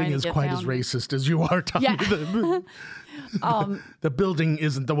was building trying to is get quite down as there. racist as you are, Tommy. Yeah. The building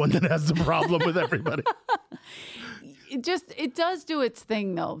isn't the one that has the problem with everybody. It does do its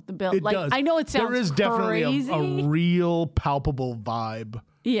thing though. The build, It like does. I know it sounds There is definitely crazy. a real palpable vibe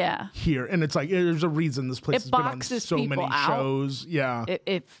Yeah, here. And it's like, there's a reason this place It has been on boxes so many people out. shows. Yeah.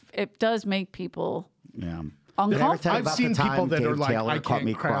 it does make people Yeah. uncomfortable. I've seen people that are Dave like, Taylor I caught can't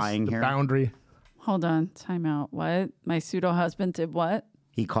me cross crying the here. boundary. Hold on, time out. What? My pseudo husband did what?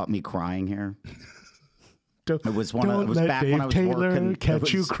 He caught me crying here. Don't, It was don't was let back Dave when I was Taylor working.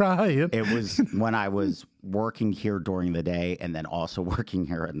 catch you crying. It was when I was working here during the day and then also working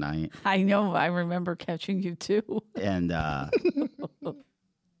here at night. I know. I remember catching you too. And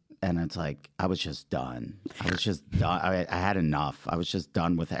and it's like I was just done. I was just done. I had enough. I was just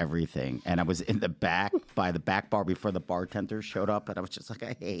done with everything. And I was in the back by the back bar before the bartender showed up, and I was just like,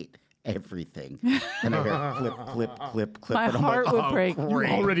 I hate everything. And I hear clip, clip, clip, clip. My and I'm heart like, would oh, break. You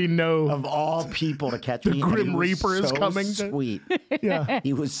great. already know. Of all people to catch me, and Grim he was Reaper is so coming to- Sweet. Yeah.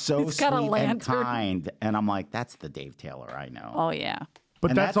 He was so He's sweet got a and lantern. kind, and I'm like, that's the Dave Taylor I know. Oh yeah. But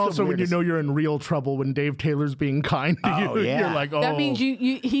And that's that's the also when you weirdest- know you're in real trouble when Dave Taylor's being kind to you. Oh, yeah. You're like, oh. That means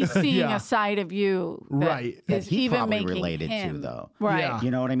he's seeing Yeah. a side of you that Right. That is he even probably making related to, him. though. Right. Yeah. You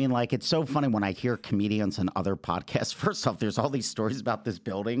know what I mean? Like, it's so funny when I hear comedians and other podcasts. First off, there's all these stories about this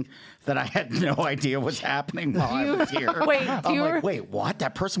building that I had no idea was happening while I was here. Wait, I'm you like, were- wait, what?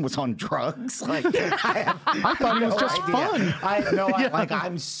 That person was on drugs? Like, I thought it was just fun. I know. Like,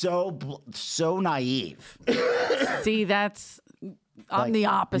 I'm so naive. See, I'm the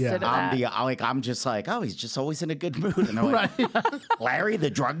opposite yeah. of that. I'm just like, oh, he's just always in a good mood. And they're like, Larry, the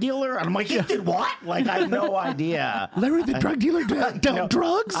drug dealer? And I'm like, he did what? Like, I have no idea. Larry the drug dealer dealt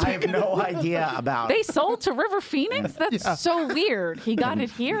drugs? I have no idea about They sold to River Phoenix? That's so weird. He got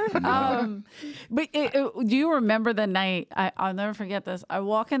it here. But do you remember the night? I'll never forget this. I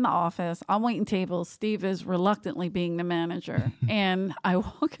walk in the office. I'm waiting tables. Steve is reluctantly being the manager. And I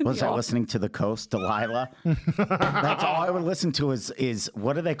walk in Was the I office. listening to the Coast, Delilah? That's all I would listen to is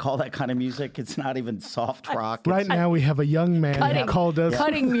what do they call that kind of music? It's not even soft rock. Right now we have a young man who called us.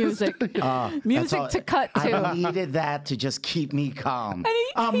 Cutting music. That's Music all- to cut to. I needed that to just keep me calm. he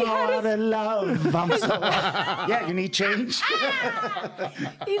I'm had out of love. I'm so yeah, you need change?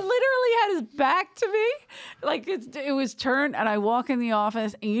 He literally had his back to me. Like it was turned, and I walk in the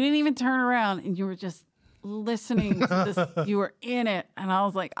office, and you didn't even turn around, and you were just listening to this. You were in it. And I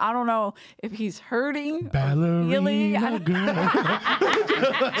was like, I don't know if he's hurting or feeling. Ballerina girl.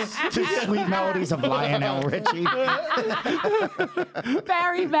 To sweet melodies of Lionel Richie.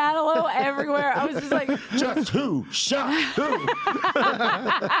 Barry Manilow everywhere. I was just like, Just who? Shot who?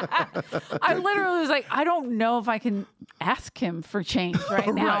 I literally was like, I don't know if I can ask him for change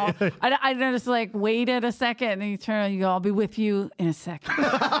right now. I just like waited a second, and then you turn and you go, I'll be with you in a second.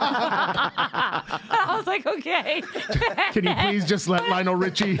 I was like, okay. Can you please just let Lionel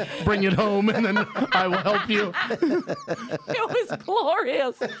Richie bring it home and then I will help you? It was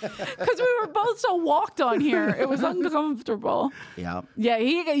glorious because we were both so walked on here. It was uncomfortable. Yeah. Yeah,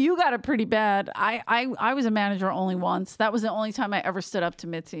 you got it pretty bad. I was a manager only once. That was the only time I ever stood up to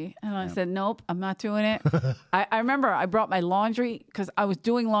Mitzi. And I said, nope, I'm not doing it. I remember I brought my laundry because I was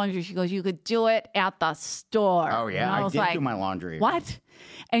doing laundry. She goes, you could do it at the store. Oh, yeah. And I was did like, do my laundry. What?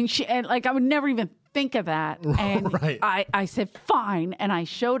 And I would never even think of that. And Right. I said, fine. And I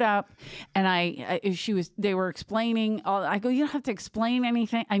showed up and they were explaining. I go, you don't have to explain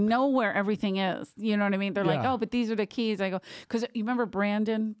anything. I know where everything is. You know what I mean? They're like, Yeah. oh, but these are the keys. I go, because you remember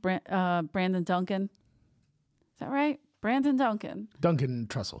Brandon Duncan? Is that right? Brandon Duncan. Duncan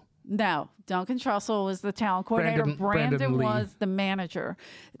Trussell. No, Duncan Trussell was the talent coordinator. Brandon Lee. was the manager.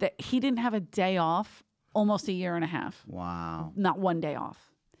 That he didn't have a day off almost a year and a half. Wow. Not one day off.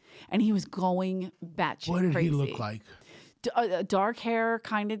 And he was going batshit What did crazy. he look like? Dark hair,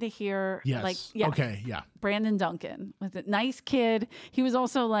 kind of to here. Yes. Like, yeah. Okay. Yeah. Brandon Duncan was a nice kid. He was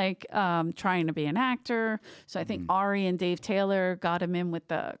also like trying to be an actor. So I think Ari and Dave Taylor got him in with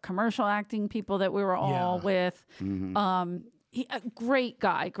the commercial acting people that we were all with. A great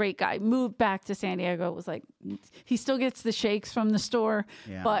guy. Moved back to San Diego. It was like, he still gets the shakes from the store,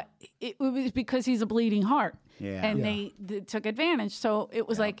 but it was because he's a bleeding heart. Yeah. And they took advantage. So it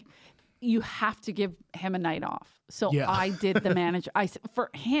was like, you have to give him a night off. So I did the manager. For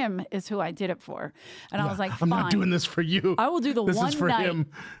him is who I did it for. And I was like, I'm fine. not doing this for you. I will do the this one is for night. him.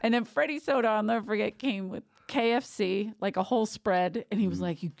 And then Freddie Soda, I'll never forget, came with KFC, like a whole spread, and he was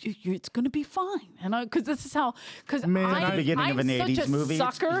like, "It's going to be fine." And because this is how, because The beginning I'm of an such 80s a movie.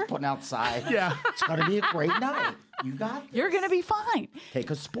 sucker. He's putting outside. Yeah. It's going to be a great night. You got this. You're going to be fine.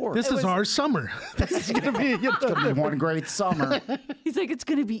 Take a sport. This is our summer. This is going to be. It's going to be one great summer. He's like, it's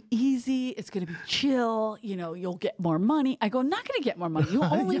going to be easy. It's going to be chill. You know, you'll get more money. I go, I'm not going to get more money. You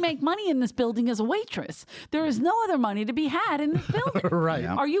only make money in this building as a waitress. There is no other money to be had in this building. Right.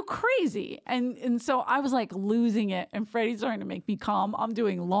 Yeah. Are you crazy? And so I was like losing it. And Freddie's starting to make me calm. I'm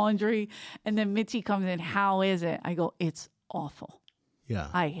doing laundry. And then Mitzi comes in. How is it? I go, it's awful. Yeah.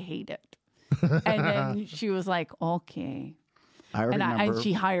 I hate it. And then she was like, okay. I remember. And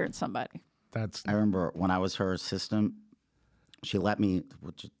she hired somebody. That's. I remember when I was her assistant, she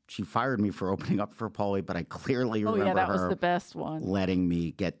fired me for opening up for Paulie, but I clearly Oh, remember yeah, that her was the best one. letting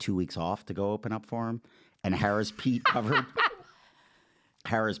me get 2 weeks off to go open up for him. And Harris Pete covered.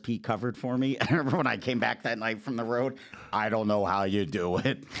 Harris Pete covered for me. I remember when I came back that night from the road, I don't know how you do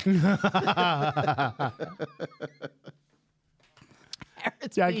it.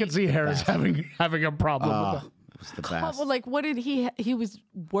 Yeah, I can see Harris having a problem with that. It was the best. Well, like, what did he was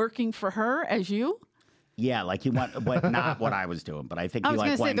working for her as you? Yeah, like he went, but not what I was doing. But I think I he was like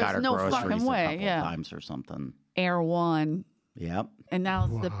gonna say, went and got her there's no groceries fucking a way, couple yeah. of times or something. Air One. Yep, And now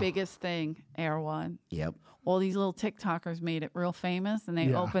it's the biggest thing, Air One. yep. All these little TikTokers made it real famous, and they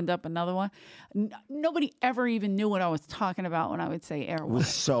Yeah. opened up another one. Nobody ever even knew what I was talking about when I would say Air It One. was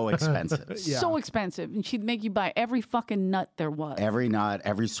so expensive. So expensive, and she'd make you buy every fucking nut there was. Every nut,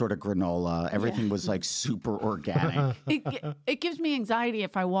 every sort of granola, everything was like super organic. It gives me anxiety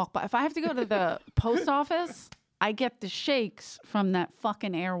if I walk by. If I have to go to the post office, I get the shakes from that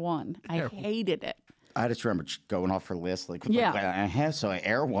fucking Air One. I hated it. I just remember going off her list, like, Yeah. so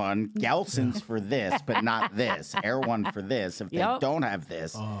Air One, Gelson's for this, but not this. Air One for this. If they Yep. don't have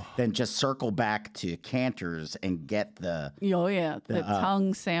this, then just circle back to Cantor's and get the. Oh yeah, the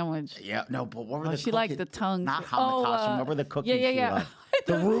tongue sandwich. Yeah, no, but what were the She liked the cookies? tongue. Not hamantash. What were the cookies? Yeah. she loved?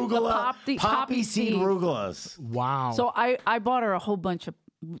 The arugula, poppy seed arugulas. Wow. So I bought her a whole bunch of.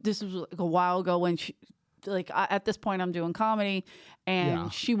 This was like a while ago when she, at this point I'm doing comedy,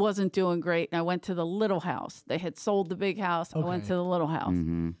 and she wasn't doing great. And I went to the little house. They had sold the big house. I went to the little house.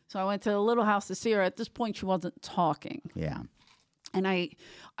 So I went to the little house to see her. At this point, she wasn't talking. Yeah. And I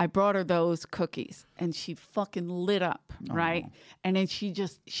brought her those cookies, and she fucking lit up, right? And then she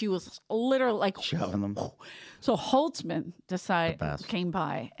was literally like Shoving them. So Holtzman came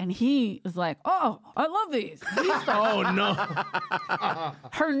by, and he was like, "Oh, I love these." oh no.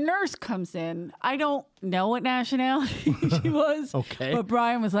 Her nurse comes in. I don't know what nationality she was. Okay. But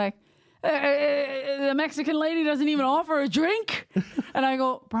Brian was like, the Mexican lady doesn't even offer a drink. And I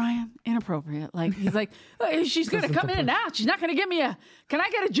go, Brian, inappropriate. Like, he's like, she's going to come in and out. She's not going to give me can I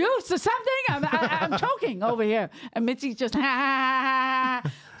get a juice or something? I'm choking over here. And Mitzi's just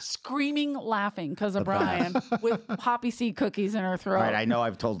screaming, laughing because of Brian with poppy seed cookies in her throat. Right, I know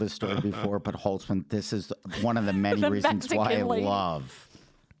I've told this story before, but Holtzman, this is one of the many reasons why I lady.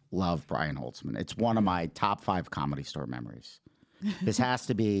 love Brian Holtzman. It's one of my top 5 Comedy Store memories. This has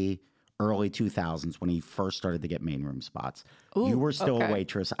to be early 2000s when he first started to get main room spots. Ooh, you were still okay. a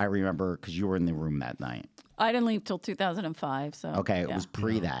waitress. I remember because you were in the room that night. I didn't leave till 2005. So Okay, it was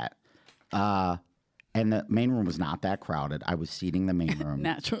pre that. And the main room was not that crowded. I was seating the main room.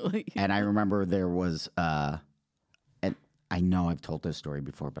 Naturally. And I remember there was, and I know I've told this story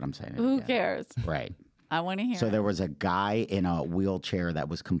before, but I'm saying it Who again. cares? Right. I want to hear So it. there was a guy in a wheelchair that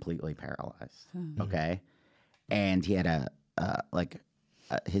was completely paralyzed. Okay. And he had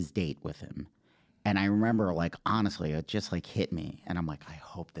his date with him. And I remember, like, honestly, it just like hit me. And I'm like, I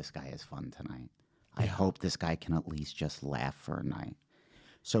hope this guy has fun tonight. I hope this guy can at least just laugh for a night.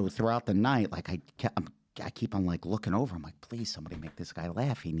 So throughout the night, like, I keep on like looking over. I'm like, please, somebody make this guy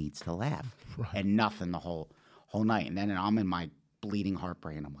laugh. He needs to laugh. Right. And nothing the whole night. And then I'm in my bleeding heart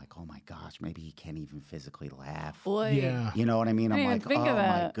brain. I'm like, oh my gosh, maybe he can't even physically laugh. Boy. Yeah. You know what I mean? I'm like, oh my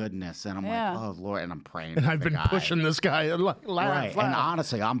that. goodness. And I'm like, oh Lord. And I'm praying. And for I've the been guy. pushing this guy. Laugh. Right. And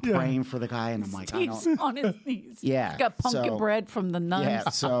honestly, I'm praying for the guy. And I'm like, I He's don't. on his knees. Yeah. He's got pumpkin bread from the nuns.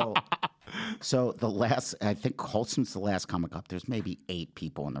 Yeah. So the last, I think Holtzman's the last comic up. There's maybe 8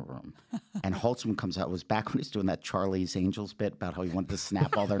 people in the room. And Holtzman comes out. It was back when he was doing that Charlie's Angels bit about how he wanted to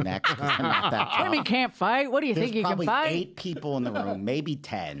snap all their necks because they're not that What do you mean tough. can't fight? What do you think you can There's fight? probably 8 people in the room, maybe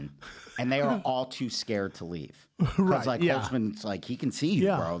 10. And they are all too scared to leave. Because Right, like yeah. Holtzman's like, he can see you,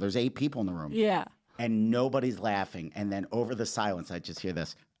 Yeah. bro. There's 8 people in the room. Yeah. And nobody's laughing. And then over the silence, I just hear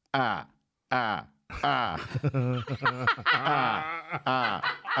this,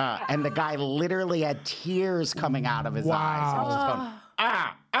 and the guy literally had tears coming out of his eyes. And just going,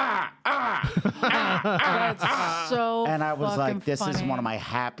 That's so and I was like, this is funny. one of my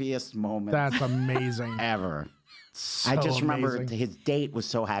happiest moments That's amazing. ever. So I just remember amazing. his date was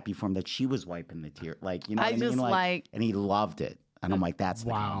so happy for him that she was wiping the tear. Like, you know I what I mean? just like- and he loved it. And I'm like, that's the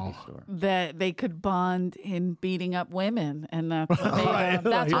Wow. comedy store. that they could bond in beating up women, and that's what, Right. that's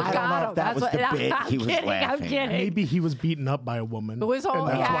what I don't got know him. if that That's was the what, bit I'm he was kidding, I'm laughing at. kidding. Maybe he was beaten up by a woman. It was all,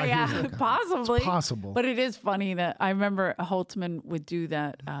 and that's why yeah, he was possibly. It's possible. But it is funny that I remember Holtzman would do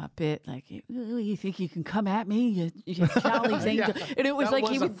that bit, like, "Ooh, you think you can come at me, you Charlie's Angel?" And it was that like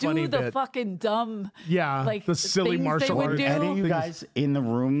he was a would funny do the bit. fucking dumb, Yeah, like the silly things martial they would arts. do. Any of you guys in the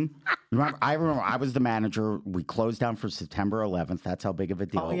room? I remember I was the manager. We closed down for September 11th. That's how big of a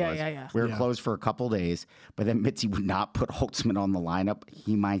deal it yeah, was. yeah. We were Yeah. closed for a couple days, but then Mitzi would not put Holtzman on the lineup.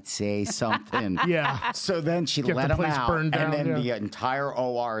 He might say something. Yeah. So then she Get let the him place out, burned and down, then yeah. the entire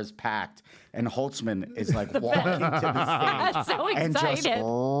OR is packed, and Holtzman is like walking to the stage I'm so and just excited.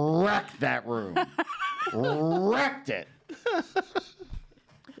 wrecked that room. Wrecked it.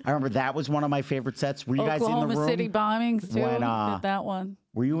 I remember that was one of my favorate sets. Were you guys in the Oklahoma room? City bombings too. when, Did that one.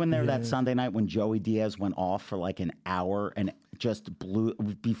 Were you in there that Sunday night when Joey Diaz went off for like an hour and just blew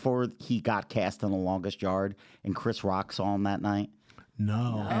before he got cast in The Longest Yard and Chris Rock saw him that night?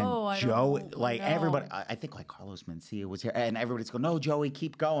 No. Oh, I Joe, don't like know. everybody, I think like Carlos Mencia was here, and everybody's going, "No, Joey,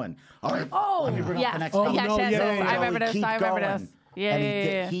 keep going." All right, Oh, let me bring up yes. the next Oh, guy. yes, no, yes, yeah, yes. yeah, I yeah. remember this. Keep I remember going. this. Yeah, And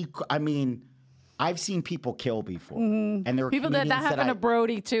yeah, yeah. I mean, I've seen people kill before, and there were People that comedians happened to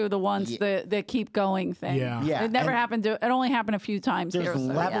Brody too. The ones that keep going thing. Yeah. Yeah, It never and happened to. It only happened a few times There's here. So,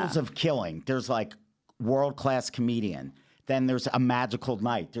 levels yeah. of killing. There's like world-class comedian. Then there's a magical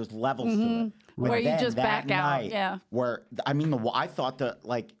night. There's levels to it. But Where you then just that back out, night, yeah. Where I mean, I thought that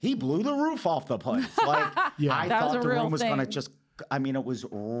like he blew the roof off the place. Like Yeah. I That was thought a the real room was going to thing. just. I mean, it was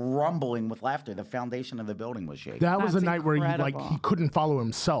rumbling with laughter. The foundation of the building was shaking. That was a That's night where he incredible. he couldn't follow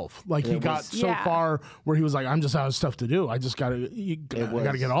himself. Like he got so Yeah. far where he was like, I'm just out of stuff to do. I just gotta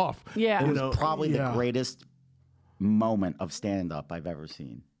get off. Yeah. It was know, probably the yeah. greatest moment of stand-up I've ever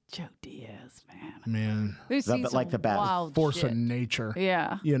seen. Joe Diaz, man. Man, We've seen like some the best. wild force shit. of nature.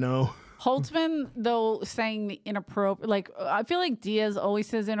 Yeah. You know. Holtzman, though, saying the inappropriate, like, I feel like Diaz always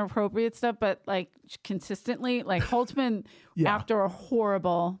says inappropriate stuff, but like consistently, like Holtzman, Yeah. after a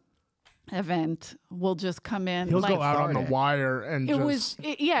horrible event, will just come in. He'll like, go out on the cathartic. wire and It just was,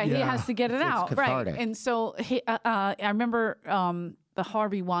 yeah, he yeah. has to get it out, cathartic. right? And so I remember the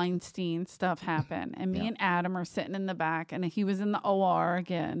Harvey Weinstein stuff happened, and me and Adam are sitting in the back, and he was in the OR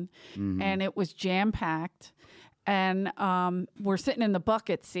again, and it was jam packed, and we're sitting in the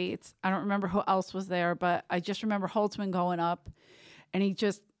bucket seats. I don't remember who else was there, but I just remember Holtzman going up, and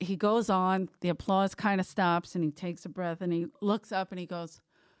he goes on. The applause kind of stops, and he takes a breath, and he looks up, and he goes,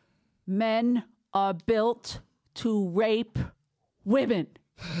 "Men are built to rape women.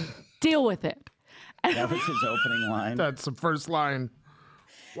 Deal with it." That was his opening line. that's the first line.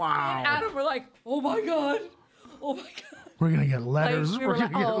 Wow. Adam were like, "Oh my god, oh my god." We're gonna get Like, letters. we We're were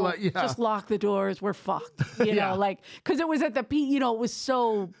gonna like, get just lock the doors. We're fucked. You Yeah. know, like, because it was at the peak. You know, it was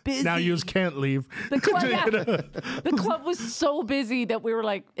so busy. Now you just can't leave. The club, yeah, the club was so busy that we were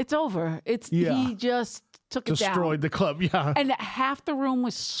like, "It's over." Yeah. He just took it down. Destroyed the club. Yeah. And half the room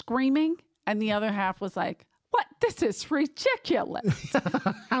was screaming, and the other half was like, "What? This is ridiculous."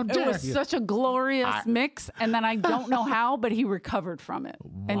 How It dare was you? such a glorious mix, and then I don't know how, but he recovered from it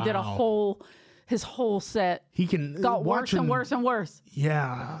and did his whole set. He can Got worse and worse and worse.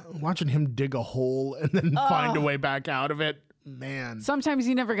 Yeah, watching him dig a hole and then find a way back out of it, man. Sometimes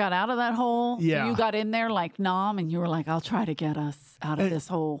he never got out of that hole. Yeah. You got in there like Nom, and you were like, "I'll try to get us out of this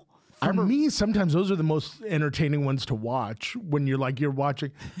hole." For me, sometimes those are the most entertaining ones to watch when you're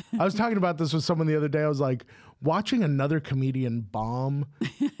watching. I was talking about this with someone the other day. I was like, watching another comedian bomb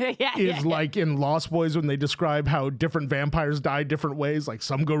is like in Lost Boys when they describe how different vampires die different ways. Like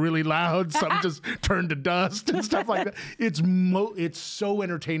some go really loud, some just turn to dust and stuff like that. It's so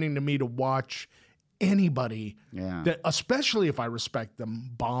entertaining to me to watch anybody that, especially if I respect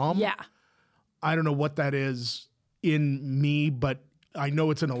them, bomb. Yeah. I don't know what that is in me, but I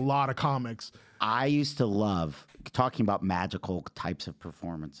know it's in a lot of comics. I used to love talking about magical types of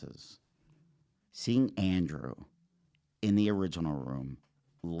performances. Seeing Andrew in the original room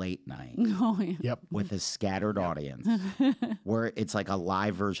late night with a scattered audience where it's like a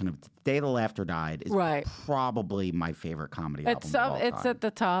live version of Day the Laughter Died is probably my favorite comedy album of all it's time. at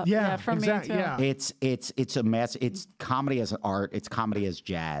the top. Yeah, for me too. Yeah. It's a mess. It's comedy as art. It's comedy as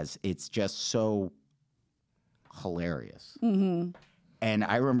jazz. It's just so hilarious. Mm-hmm. And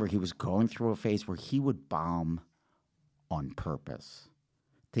I remember he was going through a phase where he would bomb on purpose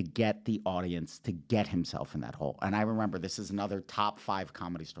to get the audience, to get himself in that hole. And I remember this is another top 5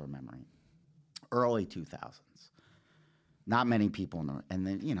 Comedy Store memory. Early 2000s. Not many people in the, and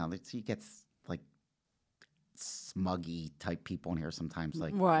then, he gets like smuggy type people in here sometimes,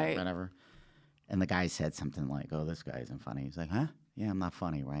 like whatever. And the guy said something like, "Oh, this guy isn't funny." He's like, "Huh? Yeah, I'm not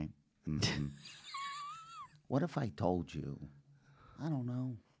funny, right?" What if I told you, I don't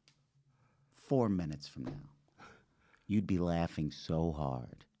know, 4 minutes from now, you'd be laughing so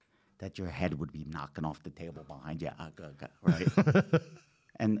hard that your head would be knocking off the table behind you, right?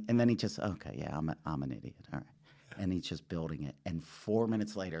 and then he just, okay, yeah, I'm an idiot, all right. And he's just building it. And 4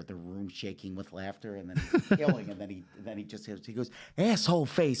 minutes later, the room's shaking with laughter, and then he's killing, and then he goes, "Asshole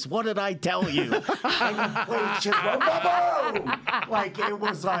face, what did I tell you?" And the place just went, boom! Like, it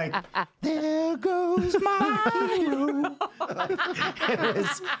was like, there goes my room. It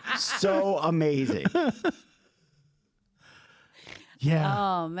was so amazing. Yeah.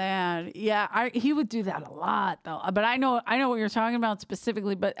 Oh man. Yeah. He would do that a lot though. But I know what you're talking about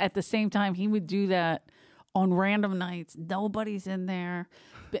specifically, but at the same time, he would do that on random nights. Nobody's in there.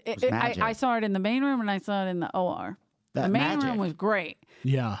 I saw it in the main room and I saw it in the OR. The main room was great.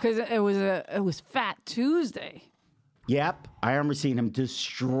 Yeah. Because it was Fat Tuesday. Yep. I remember seeing him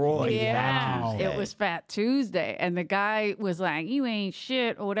destroy Fat Tuesday. It was Fat Tuesday. And the guy was like, "You ain't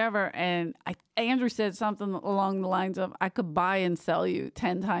shit," or whatever. And Andrew said something along the lines of, "I could buy and sell you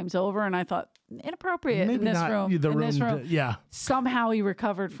 10 times over." And I thought, inappropriate. Maybe in this not room. the in this room. room. Yeah. Somehow he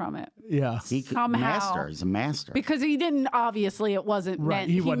recovered from it. Yeah. He's a master. Because he didn't, obviously it wasn't Right.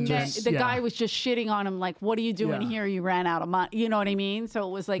 meant. The Yeah. guy was just shitting on him like, "What are you doing here? You ran out of money." You know what I mean? So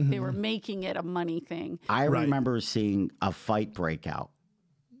it was like they were making it a money thing. I remember seeing a fight breakout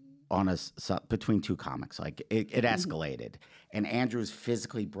on between two comics. Like it escalated, and Andrew's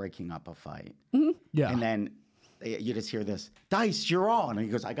physically breaking up a fight. Yeah. And then you just hear this, "Dice, you're on." And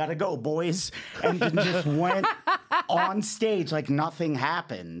he goes, "I got to go, boys." And then just went on stage like nothing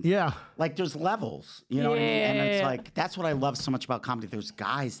happened. Yeah. Like there's levels, you know what I mean? And it's like, that's what I love so much about comedy. There's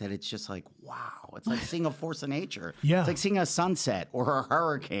guys that it's just like, wow. It's like seeing a force of nature. Yeah. It's like seeing a sunset or a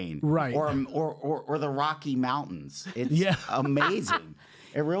hurricane. Right. Or the Rocky Mountains. It's amazing.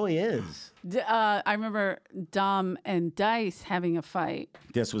 It really is. I remember Dom and Dice having a fight.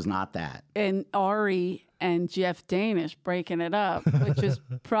 This was not that. And Ari and Jeff Danish breaking it up, which is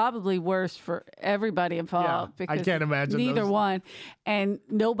probably worse for everybody involved. Yeah, I because can't imagine neither those. one. And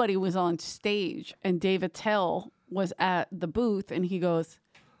nobody was on stage. And David Tell was at the booth, and he goes,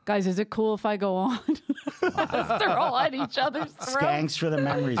 "Guys, is it cool if I go on?" They're all at each other's throats. Skanks for the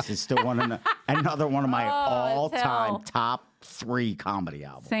Memories is still another one of my all-time top 3 comedy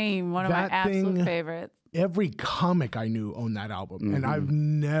albums. Same, one of my absolute favorites. Every comic I knew owned that album, and I've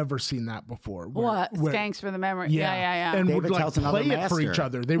never seen that before. Skanks for the Memory? Yeah. And David would like Tell's another play it for master. each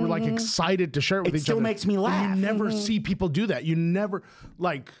other. They were like excited to share it with each other. It still makes me laugh. And you never see people do that. You never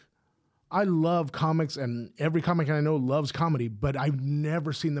I love comics, and every comic I know loves comedy, but I've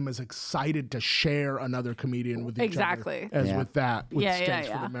never seen them as excited to share another comedian with each other as with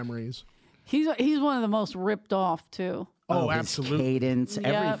Skanks for the Memories. He's one of the most ripped off too. Oh, his absolutely. cadence,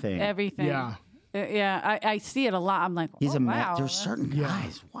 everything. Everything. Yeah. Yeah, I see it a lot. I'm like, He's wow. There's certain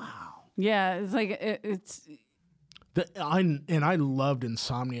guys, wow. Yeah, it's like it's. I loved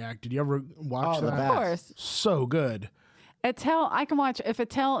Insomniac. Did you ever watch that? Of course. So good. Attell, I can watch if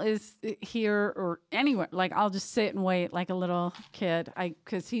Attell is here or anywhere. Like I'll just sit and wait like a little kid.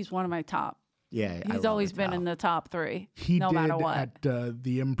 Because he's one of my top Yeah, I He's love always it, been Tal. in the top 3, He no did matter what. at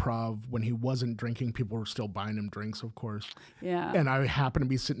the Improv when he wasn't drinking. People were still buying him drinks, of course. Yeah. And I happened to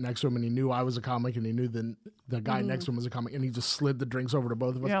be sitting next to him, and he knew I was a comic, and he knew the guy next to him was a comic, and he just slid the drinks over to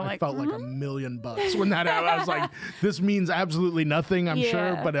both of us. You're I like, felt like $1 million when that happened. I was like, this means absolutely nothing, I'm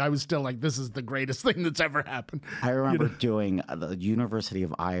sure, Yeah. but I was still like, this is the greatest thing that's ever happened. I remember doing the University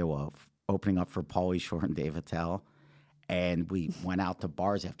of Iowa opening up for Pauly Shore and Dave Attell, and we went out to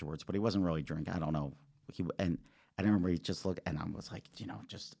bars afterwards, but he wasn't really drinking. I don't know. And I remember he just looked, and I was like,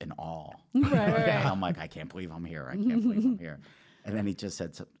 just in awe. Right. I'm like, I can't believe I'm here. I can't believe I'm here. And then he just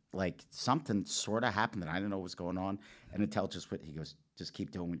said, something sort of happened that I didn't know what was going on. And Attell he goes, just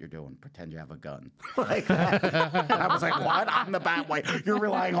keep doing what you're doing. Pretend you have a gun. Like that. And I was like, what? I'm the bad boy. You're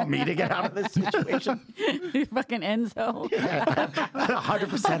relying on me to get out of this situation? You fucking Enzo.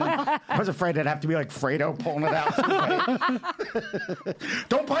 100%. I was afraid I'd have to be like Fredo pulling it out.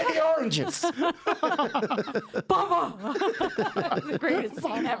 Don't buy the oranges. Bubba! That's the greatest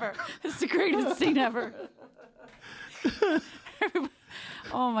scene ever. It's the greatest scene ever.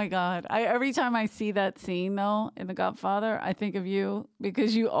 Oh my God. Every time I see that scene though in The Godfather, I think of you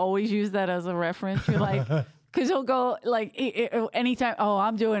because you always use that as a reference. You're like, because he'll go like anytime, oh,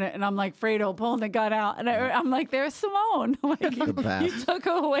 I'm doing it. And I'm like, Fredo pulling the gun out. And I'm like, there's Simeone. Like you took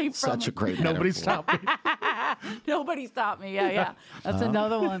her away from Such a great Nobody metaphor. stopped me. Nobody stopped me. Yeah. That's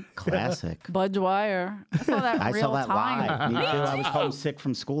another one. Classic. Bud Dwyer. I saw that I real saw that time. live. Me too. I was homesick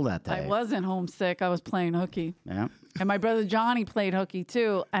from school that day. I wasn't homesick. I was playing hooky. Yeah. And my brother Johnny played hooky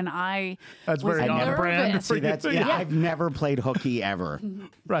too. And That's was very on brand nervous. for See, you. I've never played hooky ever.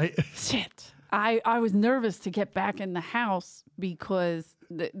 Right. Shit. I was nervous to get back in the house because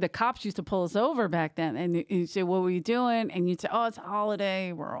the cops used to pull us over back then. And you say, what were you doing? And you'd say, oh, it's a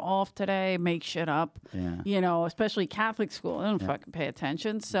holiday. We're off today. Make shit up. Yeah. Especially Catholic school. They don't fucking pay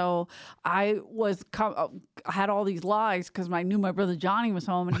attention. So I had all these lies because I knew my brother Johnny was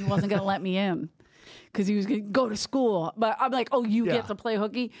home and he wasn't going to let me in. Because he was going to go to school. But I'm like, oh, you get to play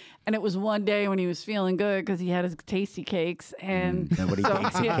hooky? And it was one day when he was feeling good because he had his tasty cakes. And Nobody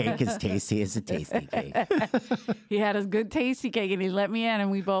takes a cake as tasty as a tasty cake. he had his good tasty cake and he let me in and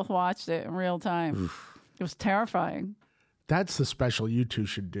we both watched it in real time. It was terrifying. That's the special you two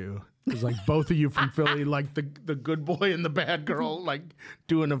should do. It's like both of you from Philly, like the good boy and the bad girl, like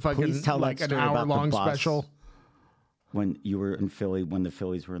doing a fucking Please tell like that an story about the hour-long bus. special. When you were in Philly, when the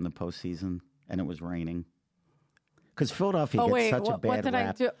Phillies were in the postseason and it was raining. Because Philadelphia gets such a bad what did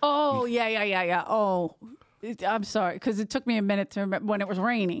rap. I do? Oh, yeah. Oh, I'm sorry, because it took me a minute to remember when it was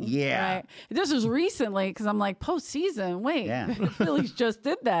raining. Yeah. Right? This was recently because I'm like, postseason, wait, Yeah. the Phillies just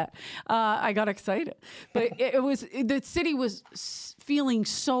did that. I got excited. But the city was feeling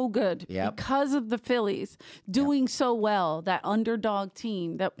so good Yep. because of the Phillies doing so well, that underdog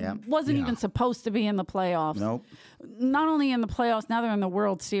team that wasn't even supposed to be in the playoffs. Nope. Not only in the playoffs, now they're in the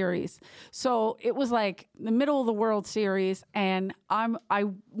World Series. So it was like the middle of the World Series, and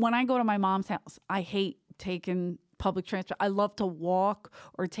when I go to my mom's house, I hate taking public transport. I love to walk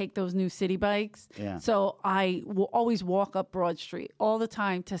or take those new city bikes. Yeah. So I will always walk up Broad Street all the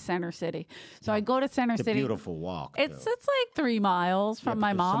time to Center City. So I go to Center It's a City. beautiful walk. It's too. like 3 miles from but my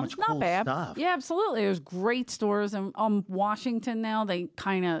there's so mom's. much Not cool bad. stuff. Yeah, absolutely. There's great stores in Washington now. They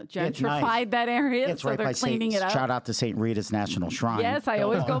kind of It's gentrified nice. that area, It's so right they're by cleaning it up. Shout out to St. Rita's National Shrine. Yes, I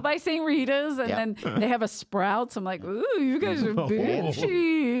always go by St. Rita's, and Yep. then they have a Sprouts. I'm like, ooh, you guys are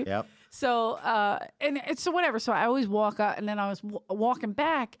bitchy. Yep. So, so whatever. So I always walk out, and then I was walking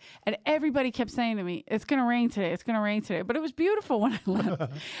back, and everybody kept saying to me, it's going to rain today. It's going to rain today. But it was beautiful when I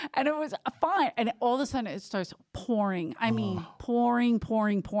left. And it was fine. And all of a sudden, it starts pouring. I mean, pouring.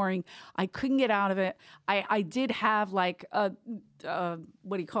 I couldn't get out of it. I did have like a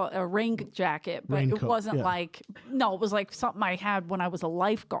what do you call it? A rain jacket, but Raincoat, it wasn't yeah. like, no, it was like something I had when I was a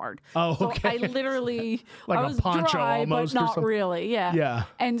lifeguard. Oh, So okay. I literally, Like I a was poncho dry, almost or but not something. really. Yeah. Yeah.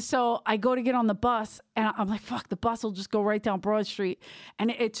 And so I go to get on the bus, and I'm like, fuck, the bus will just go right down Broad Street. And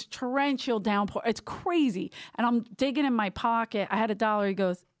it's torrential downpour. It's crazy. And I'm digging in my pocket. I had $1. He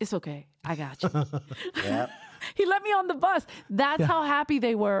goes, it's okay. I got you. Yep. He let me on the bus. That's how happy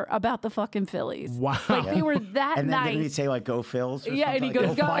they were about the fucking Phillies. Wow. Like they were that And then nice. didn't he say like "Go Phils"? Or Yeah, and he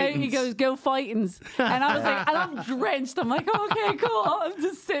something? goes, Like, and he goes, go Fightins. And I was like, and I'm drenched. I'm like, okay, cool. I'm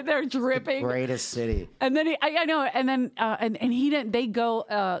just sitting there dripping. Greatest city. And then I know, and then and he didn't. They go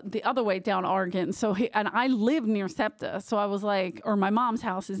the other way down Oregon. So and I live near SEPTA, so I was like, or my mom's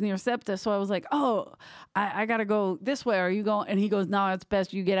house is near SEPTA, so I was like, oh, I gotta go this way. Are you going? And he goes, no, it's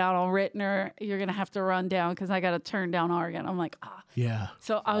best you get out on Rittner. You're gonna have to run down because I gotta turn down Oregon. I'm like, ah. Yeah.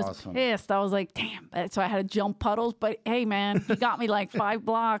 So I was Awesome. pissed. I was like, damn. So I had to jump puddles. But hey, man, he got me like 5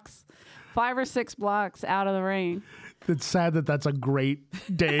 blocks. 5 or 6 blocks out of the rain. It's sad that that's a great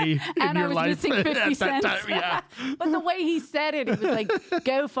day And in I your was life missing 50 at that cents. time. Yeah. But the way he said it was like,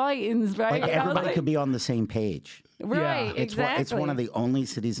 go Fightins, right? Like And I was everybody like, could be on the same page. right, It's exactly. it's one of the only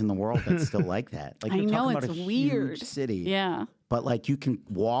cities in the world that's still like that. Like I you're know, talking about it's a weird. huge city. Yeah. But like you can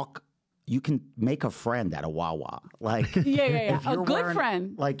make a friend at a Wawa. Like Yeah. if A you're good wearing-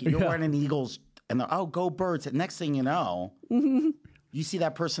 friend. Like you're wearing an Eagles and they're, oh, go Birds. And next thing you know, you see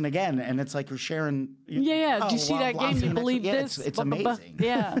that person again and it's like you're sharing. Yeah. Did you see that game? You believe this? It's Blah, blah, blah. amazing.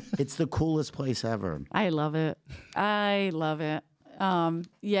 Yeah. It's the coolest place ever. I love it. Yeah,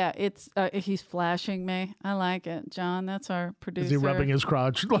 it's he's flashing me. I like it. John, that's our producer. Is he rubbing his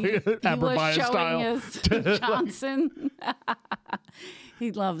crotch like He was Aberbayan showing style? his Johnson.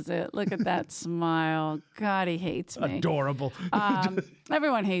 He loves it. Look at that smile. God, he hates me. Adorable.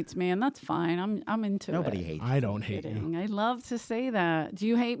 Everyone hates me, and that's fine. I'm into Nobody it. hates I don't hate you. Kidding. I love to say that. Do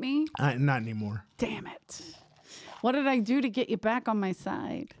you hate me? Not anymore. Damn it. What did I do to get you back on my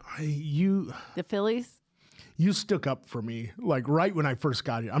side? You The Phillies? stuck up for me like right when I first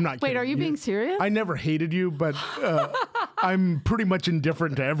got here. I'm not Wait, kidding. are you being serious? I never hated you, but I'm pretty much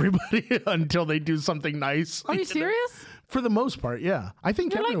indifferent to everybody until they do something nice. Are you serious? For the most part, yeah. I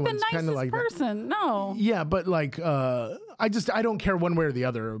think You're like the everyone's kind of nicest like that. person. No. Yeah, but like I don't care one way or the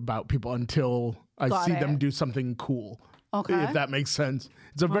other about people until I Got see it. them do something cool. Okay. If that makes sense.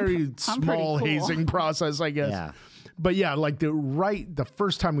 It's a very pretty small cool. hazing process, I guess. Yeah. But yeah, like the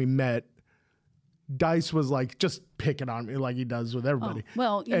first time we met, Dice was like just picking on me like he does with everybody.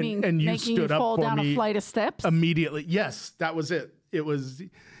 Well, you mean and you making stood you up fall for down me a flight of steps? immediately. Yes, that was it. It was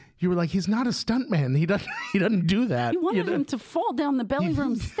you were like, he's not a stuntman. He doesn't do that. You wanted know? him to fall down the belly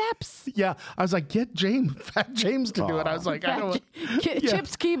room steps. Yeah, I was like, get Fat James to do it. I was like, I don't.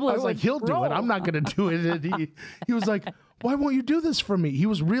 Chips Keebler I was like, he'll do it. I'm not going to do it. And he was like, why won't you do this for me? He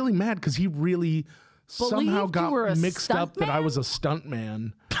was really mad because he really somehow Believed you were got a mixed up that I stuntman? was a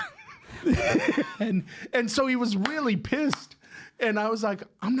stuntman. and so he was really pissed. And I was like,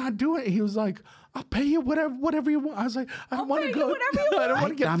 I'm not doing it. He was like, I'll pay you whatever you want. I was like, I don't want to pay go. you whatever you I don't want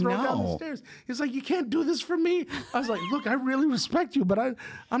to get I thrown down the know. stairs. He's like, you can't do this for me. I was like, look, I really respect you, but I'm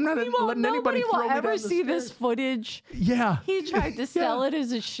not letting anybody Nobody throw will me ever down the see this stairs. footage. Yeah. He tried to sell it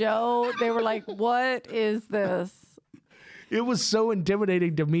as a show. They were like, what is this? It was so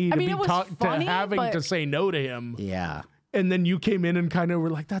intimidating to me to mean, be it was talked to funny, having but- to say no to him. Yeah. And then you came in and kind of were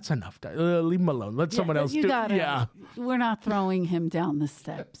like, that's enough. Leave him alone. Let someone else You do it. gotta- Yeah. We're not throwing him down the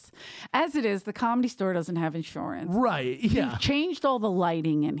steps. As it is, the Comedy Store doesn't have insurance. Right. Yeah. You've changed all the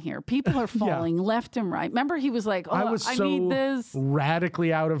lighting in here. People are falling left and right. Remember, he was like, I was I so need this.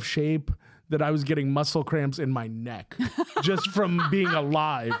 radically out of shape that I was getting muscle cramps in my neck just from being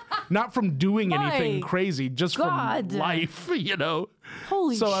alive, not from doing anything My cry, just God. from life, you know?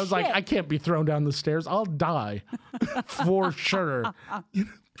 Holy So I was like, shit. I can't be thrown down the stairs. I'll die for sure. Do you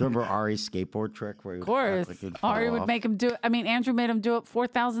remember Ari's skateboard trick? Where he Of course. Ari would make him do it. I mean, Andrew made him do it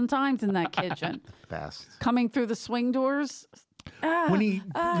 4,000 times in that kitchen. best. Coming through the swing doors. When he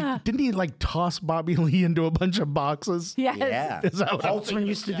didn't he like toss Bobby Lee into a bunch of boxes? Yes. Yeah. Is that what I'm Holtzman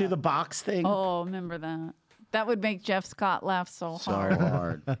used to do the box thing. Oh, remember that. That would make Jeff Scott laugh so So hard.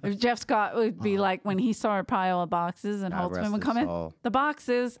 hard. If Jeff Scott would be like when he saw a pile of boxes and God rest Holtzman would his come in, soul. the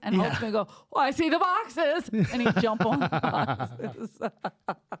boxes, and Holtzman would go, oh, I see the boxes. And he'd jump on the boxes.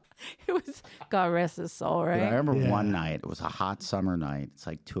 It was, God rest his soul, Dude, I right? remember one night. It was a hot summer night. It's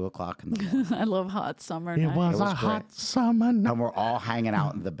like 2:00 in the morning. I love hot summer It nights. was, was a hot great. summer night. And we're all hanging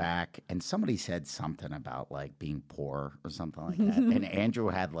out in the back, and somebody said something about like being poor or something like that. And Andrew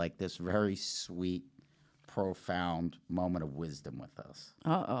had like this very sweet, profound moment of wisdom with us.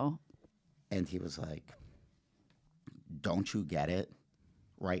 Uh-oh. And he was like, don't you get it?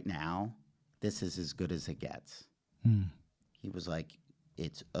 Right now, this is as good as it gets. He was like,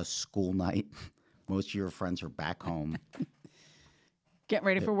 it's a school night. Most of your friends are back home. Get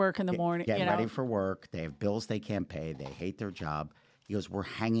ready for work in the morning. Get you know? ready for work. They have bills they can't pay. They hate their job. He goes, we're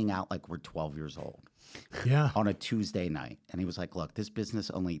hanging out like we're 12 years old Yeah. on a Tuesday night. And he was like, look, this business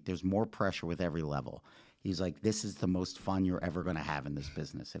there's more pressure with every level. He's like, this is the most fun you're ever going to have in this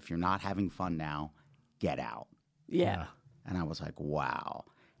business. If you're not having fun now, get out. Yeah. And I was like, wow.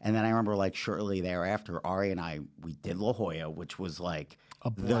 And then I remember like shortly thereafter, Ari and I, we did La Jolla, which was like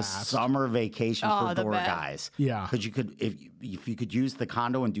the blast. summer vacation Oh, for the door best. guys. Yeah. Because you could, if you could use the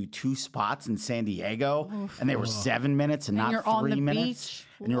condo and do 2 spots in San Diego, and they were 7 minutes and not you're 3 on the minutes. beach.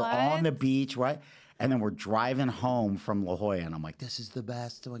 And you're on What? the beach, right? And then we're driving home from La Jolla, and I'm like, this is the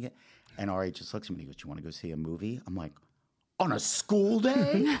best. And Ari just looks at me and he goes, you want to go see a movie? I'm like, on a school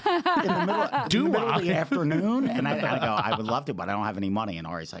day in the middle of the afternoon? And I go, I would love to, but I don't have any money. And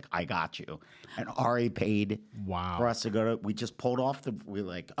Ari's like, I got you. And Ari paid for us to go to, we just pulled off we're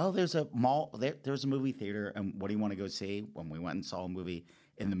like, oh, there's a mall, there's a movie theater. And what do you want to go see? When we went and saw a movie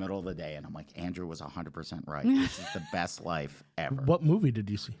in the middle of the day. And I'm like, Andrew was 100% right. This is the best life ever. What movie did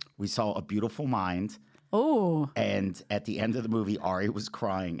you see? We saw A Beautiful Mind. Oh. And at the end of the movie, Ari was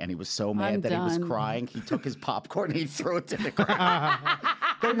crying, and he was so mad he was crying. He took his popcorn and he threw it to the ground.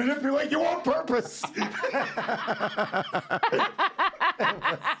 They manipulate you on purpose.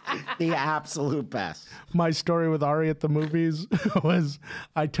 The absolute best. My story with Ari at the movies was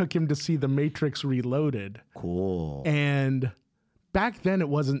I took him to see The Matrix Reloaded. Cool. And back then, it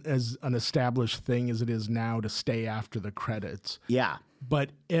wasn't as an established thing as it is now to stay after the credits. Yeah.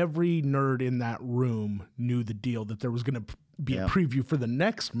 But every nerd in that room knew the deal that there was going to be a preview for the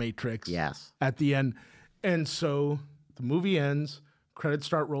next Matrix at the end. And so the movie ends, credits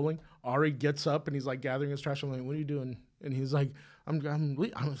start rolling. Ari gets up and he's like gathering his trash. I'm like, what are you doing? And he's like, I'm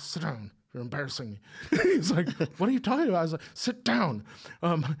sit down. You're embarrassing me. He's like, what are you talking about? I was like, sit down.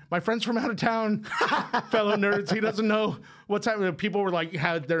 My friend's from out of town, fellow nerds. He doesn't know what's happening. People were like,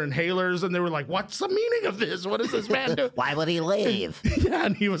 had their inhalers, and they were like, what's the meaning of this? What does this man do? Why would he leave? Yeah,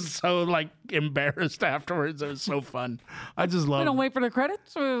 and he was so like embarrassed afterwards. It was so fun. I just love. We don't wait for the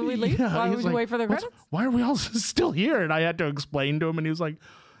credits. We leave. Yeah, Why would you wait for the credits? Why are we all still here? And I had to explain to him, and he was like,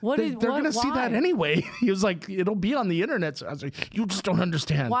 they're going to see that anyway. He was like, it'll be on the internet. So I was like, you just don't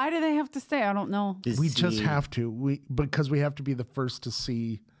understand. Why do they have to stay? I don't know. We just have to. Because we have to be the first to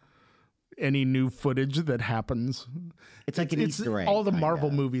see any new footage that happens. It's like an Easter egg. All the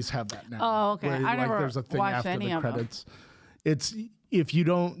Marvel movies have that now. Oh, okay. I never there's a thing watched after any the of them. credits. It's if you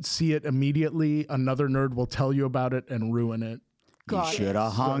don't see it immediately, another nerd will tell you about it and ruin it. You should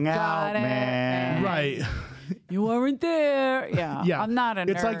have hung out, man. Right. You weren't there. Yeah. I'm not a nerd.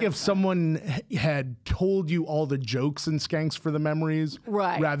 It's like if someone had told you all the jokes and skanks for the memories,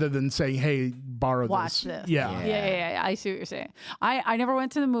 rather than saying, hey, borrow Watch this. Yeah. I see what you're saying. I never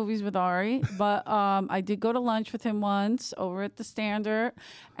went to the movies with Ari, but I did go to lunch with him once over at the Standard,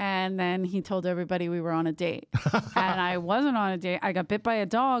 and then he told everybody we were on a date. And I wasn't on a date. I got bit by a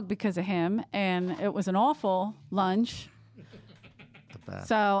dog because of him, and it was an awful lunch.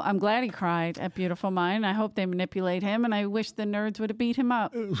 So I'm glad he cried at Beautiful Mind. I hope they manipulate him, and I wish the nerds would have beat him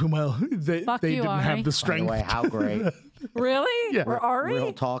up. Well, they didn't Ari. have the strength. By the way, how great. Really? Yeah. For Ari?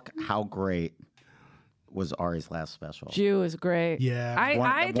 Real talk, how great was Ari's last special? Jew is great. Yeah.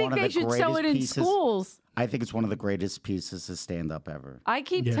 I think they should show it in schools. I think it's one of the greatest pieces of stand-up ever. I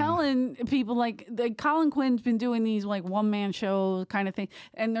keep telling people, like Colin Quinn's been doing these like one-man show kind of thing,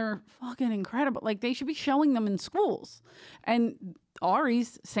 and they're fucking incredible. Like they should be showing them in schools. And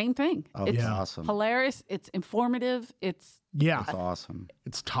Ari's, same thing. Oh, it's awesome. Hilarious. It's informative. It's awesome.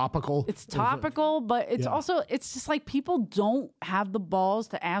 It's topical. It's topical, but it's also, it's just like people don't have the balls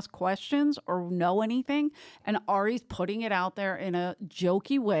to ask questions or know anything. And Ari's putting it out there in a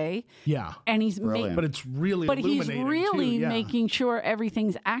jokey way. Yeah. And he's but it's really But he's illuminating, really too. making sure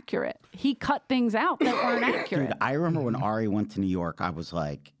everything's accurate. He cut things out that weren't accurate. Dude, I remember when Ari went to New York, I was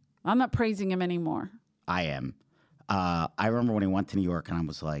like, I'm not praising him anymore. I am. I remember when he went to New York, and I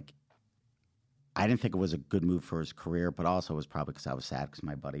was like, I didn't think it was a good move for his career, but also it was probably because I was sad because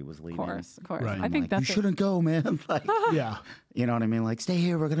my buddy was leaving. Of course. Right. I think like, that's you shouldn't go, man. Like, Yeah. you know what I mean? Like, stay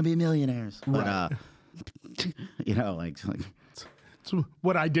here. We're gonna be millionaires. Right. But you know, like It's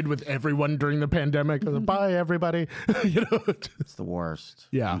what I did with everyone during the pandemic. Bye, everybody. You know, it's the worst.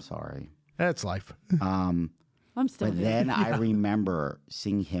 Yeah. I'm sorry. That's life. I'm still But here. then I remember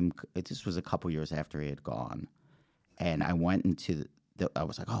seeing him. This was a couple years after he had gone, and I went into I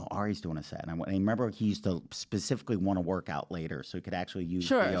was like, oh, Ari's doing a set. And I remember he used to specifically want to work out later so he could actually use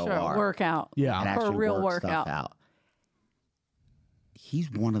the OR. Workout. Yeah. And For actually a real work workout. stuff out.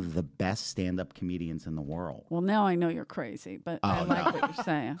 He's one of the best stand-up comedians in the world. Well, now I know you're crazy, but I like what you're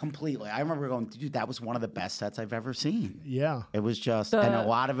saying. Completely. I remember going, dude, that was one of the best sets I've ever seen. Yeah. It was just, and a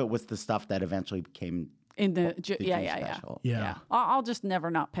lot of it was the stuff that eventually became In the the Jew special. Yeah. I'll just never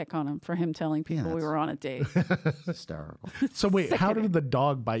not pick on him for him telling people we that's- were on a date. It's hysterical. So wait, how did the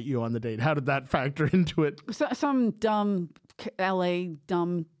dog bite you on the date? How did that factor into it? Some dumb LA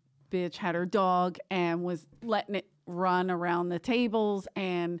dumb bitch had her dog and was letting it run around the tables,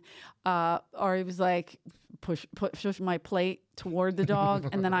 and Ari was like push my plate toward the dog,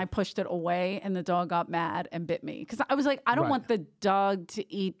 and then I pushed it away, and the dog got mad and bit me because I was like, I don't want the dog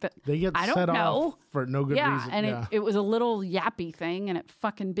to eat the. They get I don't set know off for no good reason. and it was a little yappy thing, and it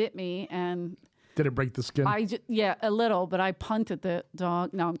fucking bit me, and Did it break the skin? Yeah, a little, but I punted the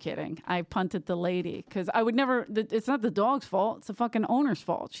dog. No, I'm kidding. I punted the lady because I would never. It's not the dog's fault. It's the fucking owner's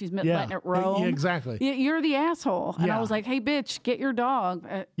fault. She's letting it roam. Yeah, exactly. You're the asshole. And Yeah. I was like, hey, bitch, get your dog.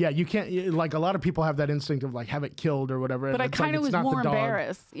 Yeah, you can't. Like a lot of people have that instinct of like have it killed or whatever. But I kind of was more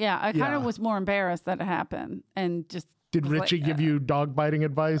embarrassed. Yeah, I kind of Yeah. was more embarrassed that it happened and just. Did Richie give you dog biting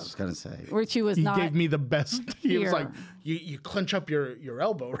advice? I was gonna say. Richie was He not. gave me the best. He was here. like, you clench up your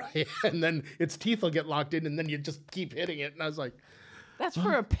elbow, right? And then its teeth will get locked in, and then you just keep hitting it. And I was like, That's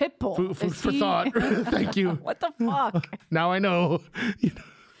for a pit bull. food Is for he- thought. Thank you. What the fuck? Now I know.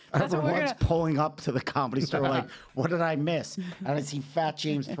 That's what we're Everyone's gonna. pulling up to the Comedy Store like, what did I miss? And I see Fat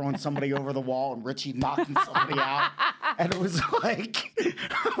James throwing somebody over the wall and Richie knocking somebody out. And it was like,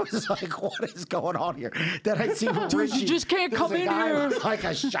 what is going on here? Then I see Richie. you just can't there's come a in guy here. with like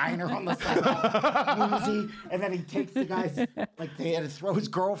a shiner on the side, woozy, and then he takes the guy's, like they had to throw his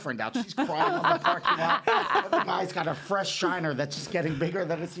girlfriend out. She's crying on the parking lot. And the guy's got a fresh shiner that's just getting bigger.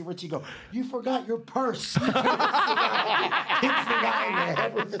 Then I see Richie go, you forgot your purse. Hits the guy in the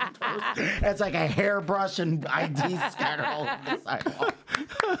head with his purse. It's like a hairbrush and ID scattered all over the sidewalk.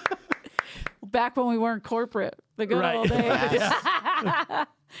 Back when we weren't corporate, the good Right. old days,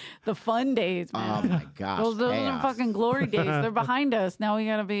 the fun days, man. Oh my gosh. Those are chaos. fucking glory days. They're behind us. Now we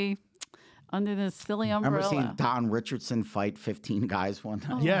gotta be under this silly Remember umbrella. seeing Don Richardson fight 15 guys one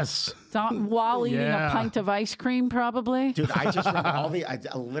time? Yes. While eating a Yeah. pint of ice cream, probably. Dude, I just remember all the, I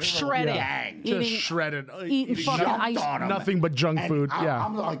literally Shredded. gagged. Just Eating- shredded. eating fucking Jumped ice on him. Nothing but junk And food. Yeah.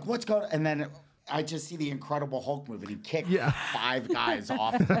 I'm like, what's going on? And then I just see the Incredible Hulk move, and he kicked Yeah. 5 guys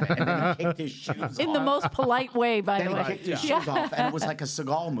off of it, and then he kicked his shoes In off. the most polite way, by Then the he way. kicked his shoes off, and it was like a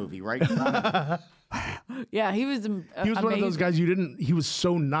Seagal movie, right? in front of him. Yeah, he was. He was one of those guys he was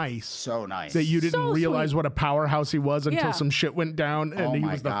so nice So nice. that you didn't So realize sweet. what a powerhouse he was until Yeah. some shit went down and Oh he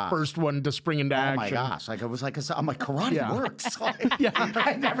my was gosh. the first one to spring into Oh action. my gosh! Like it was like I'm like karate Yeah. works. Like,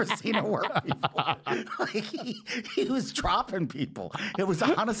 I'd never seen it work before. Like he was dropping people. It was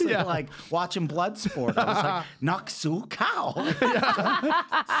honestly Yeah. like watching Bloodsport. I was like Naksu cow.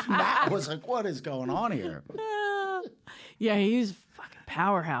 Matt was like, what is going on here? Yeah, he's fucking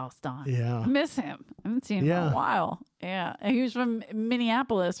powerhouse, Don. Yeah. I miss him. I haven't seen him in Yeah. a while. Yeah, and he was from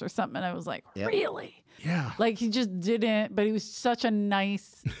Minneapolis or something. And I was like, Yep. really? Yeah. Like he just didn't, but he was such a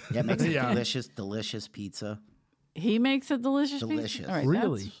nice. Yeah, it makes Yeah. delicious pizza. He makes a delicious pizza? Delicious. All right,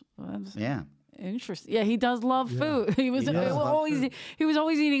 Really? That's Yeah. interesting. Yeah, he does love food. He was does love always food. he was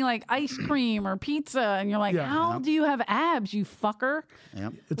always eating like ice cream or pizza, and you're like, Yeah. how do you have abs, you fucker?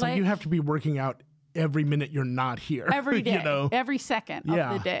 Yep. It's like you Like- have to be working out every minute you're not here. Every day, you know? every second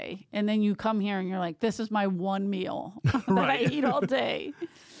Yeah. of the day, and then you come here and you're like, this is my one meal that I Right. eat all day.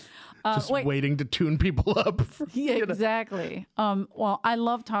 Just wait. waiting to tune people up. Yeah, exactly. Well, I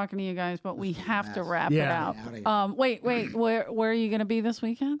love talking to you guys, but we have to wrap Yeah. it Outta here. out. Wait, where are you going to be this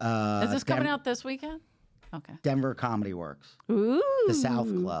weekend? Is this coming out this weekend? Okay. Denver Comedy Works. Ooh, The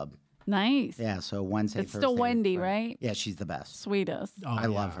South Club. nice. Yeah, so Wednesday, It's still Thursday, Wendy, Friday. right? Yeah, she's the best. Sweetest. I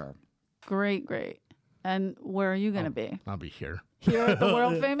love her. Great. And where are you going to be? I'll be here. Here at the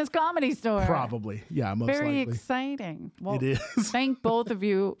world famous Comedy Store. Probably. Yeah, most Very likely. exciting. Well, It is. Thank both of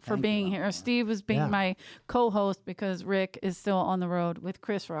you for being here. Steve was being Yeah. my co-host because Rick is still on the road with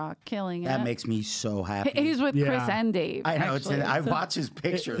Chris Rock, killing That it. makes me so happy. He's with Chris Yeah. and Dave. I know. actually. I watch his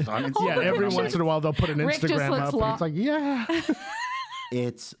pictures on Instagram. Yeah, every I'm once like, in a while they'll put an Rick just Instagram looks up and it's like, yeah.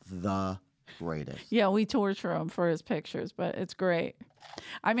 It's the greatest. Yeah, we torture him for his pictures, but it's great.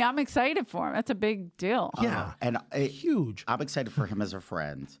 I mean, I'm excited for him. That's a big deal. Yeah. And Huge. I'm excited for him as a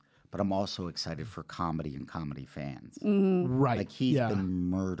friend, but I'm also excited for comedy and comedy fans. Right. Like he's yeah. been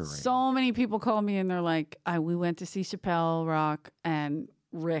murdering. So many people call me and they're like, we went to see Chappelle Rock and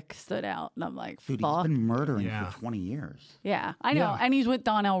Rick stood out. And I'm like, Dude, fuck. he's been murdering Yeah. for 20 years. Yeah, I know. Yeah. And he's with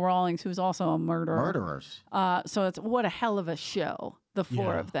Donnell Rawlings, who's also a murderer. Murderers. So it's what a hell of a show, the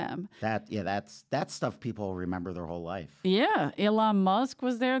four Yeah. of them. That's stuff people remember their whole life. Yeah, Elon Musk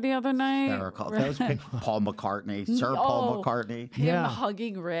was there the other night. Those Paul McCartney, Sir Paul McCartney. Him Yeah.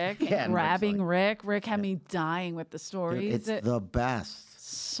 hugging Rick, Yeah, and and Rick's grabbing like- Rick. Rick had me dying with the Dude, stories. it's the best.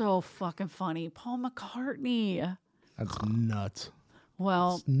 So fucking funny. Paul McCartney. That's nuts.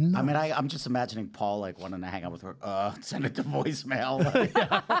 Well, I mean, I'm just imagining Paul like wanting to hang out with her. Send it to voicemail.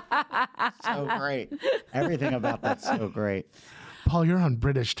 So great. Everything about that's so great. Paul, you're on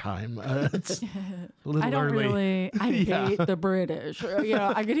British time. It's a little I don't early. really. I hate the British. You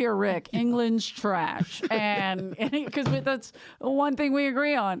know, I could hear Rick. England's trash, and because that's one thing we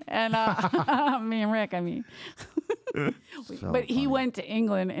agree on. And me and Rick, I mean, but he went to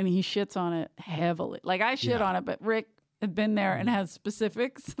England and he shits on it heavily. Like I shit on it, but Rick have been there and has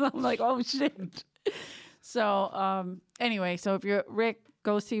specifics. I'm like, oh shit. So anyway, so if you're Rick,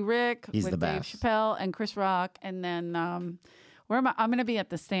 go see Rick He's with the Dave best. Chappelle and Chris Rock, and then where am I? I'm gonna be at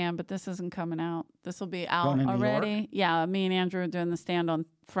the Stand, but this isn't coming out. This will be out Going to New already. York? Yeah, me and Andrew are doing the Stand on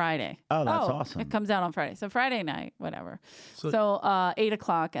Friday. Oh, that's awesome. It comes out on Friday, so Friday night, whatever. So- So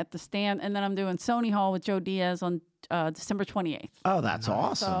 8:00 at the Stand, and then I'm doing Sony Hall with Joe Diaz on December 28th. Oh, that's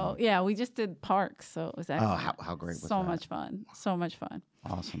awesome. So yeah, we just did Parks, so it was actually how great was so that? much fun, so much fun.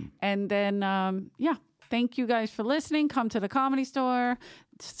 Awesome. And then yeah, thank you guys for listening. Come to the Comedy Store,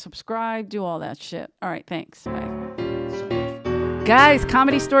 subscribe, do all that shit. All right, thanks. Bye. Guys,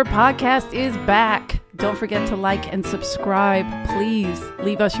 Comedy Store Podcast is back. Don't forget to like and subscribe. Please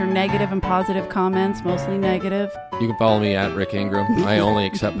leave us your negative and positive comments, mostly negative. You can follow me at Rick Ingram. I only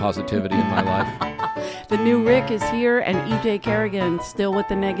accept positivity in my life. The new Rick is here, and EJ Kerrigan still with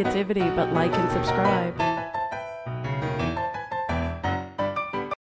the negativity, but like and subscribe.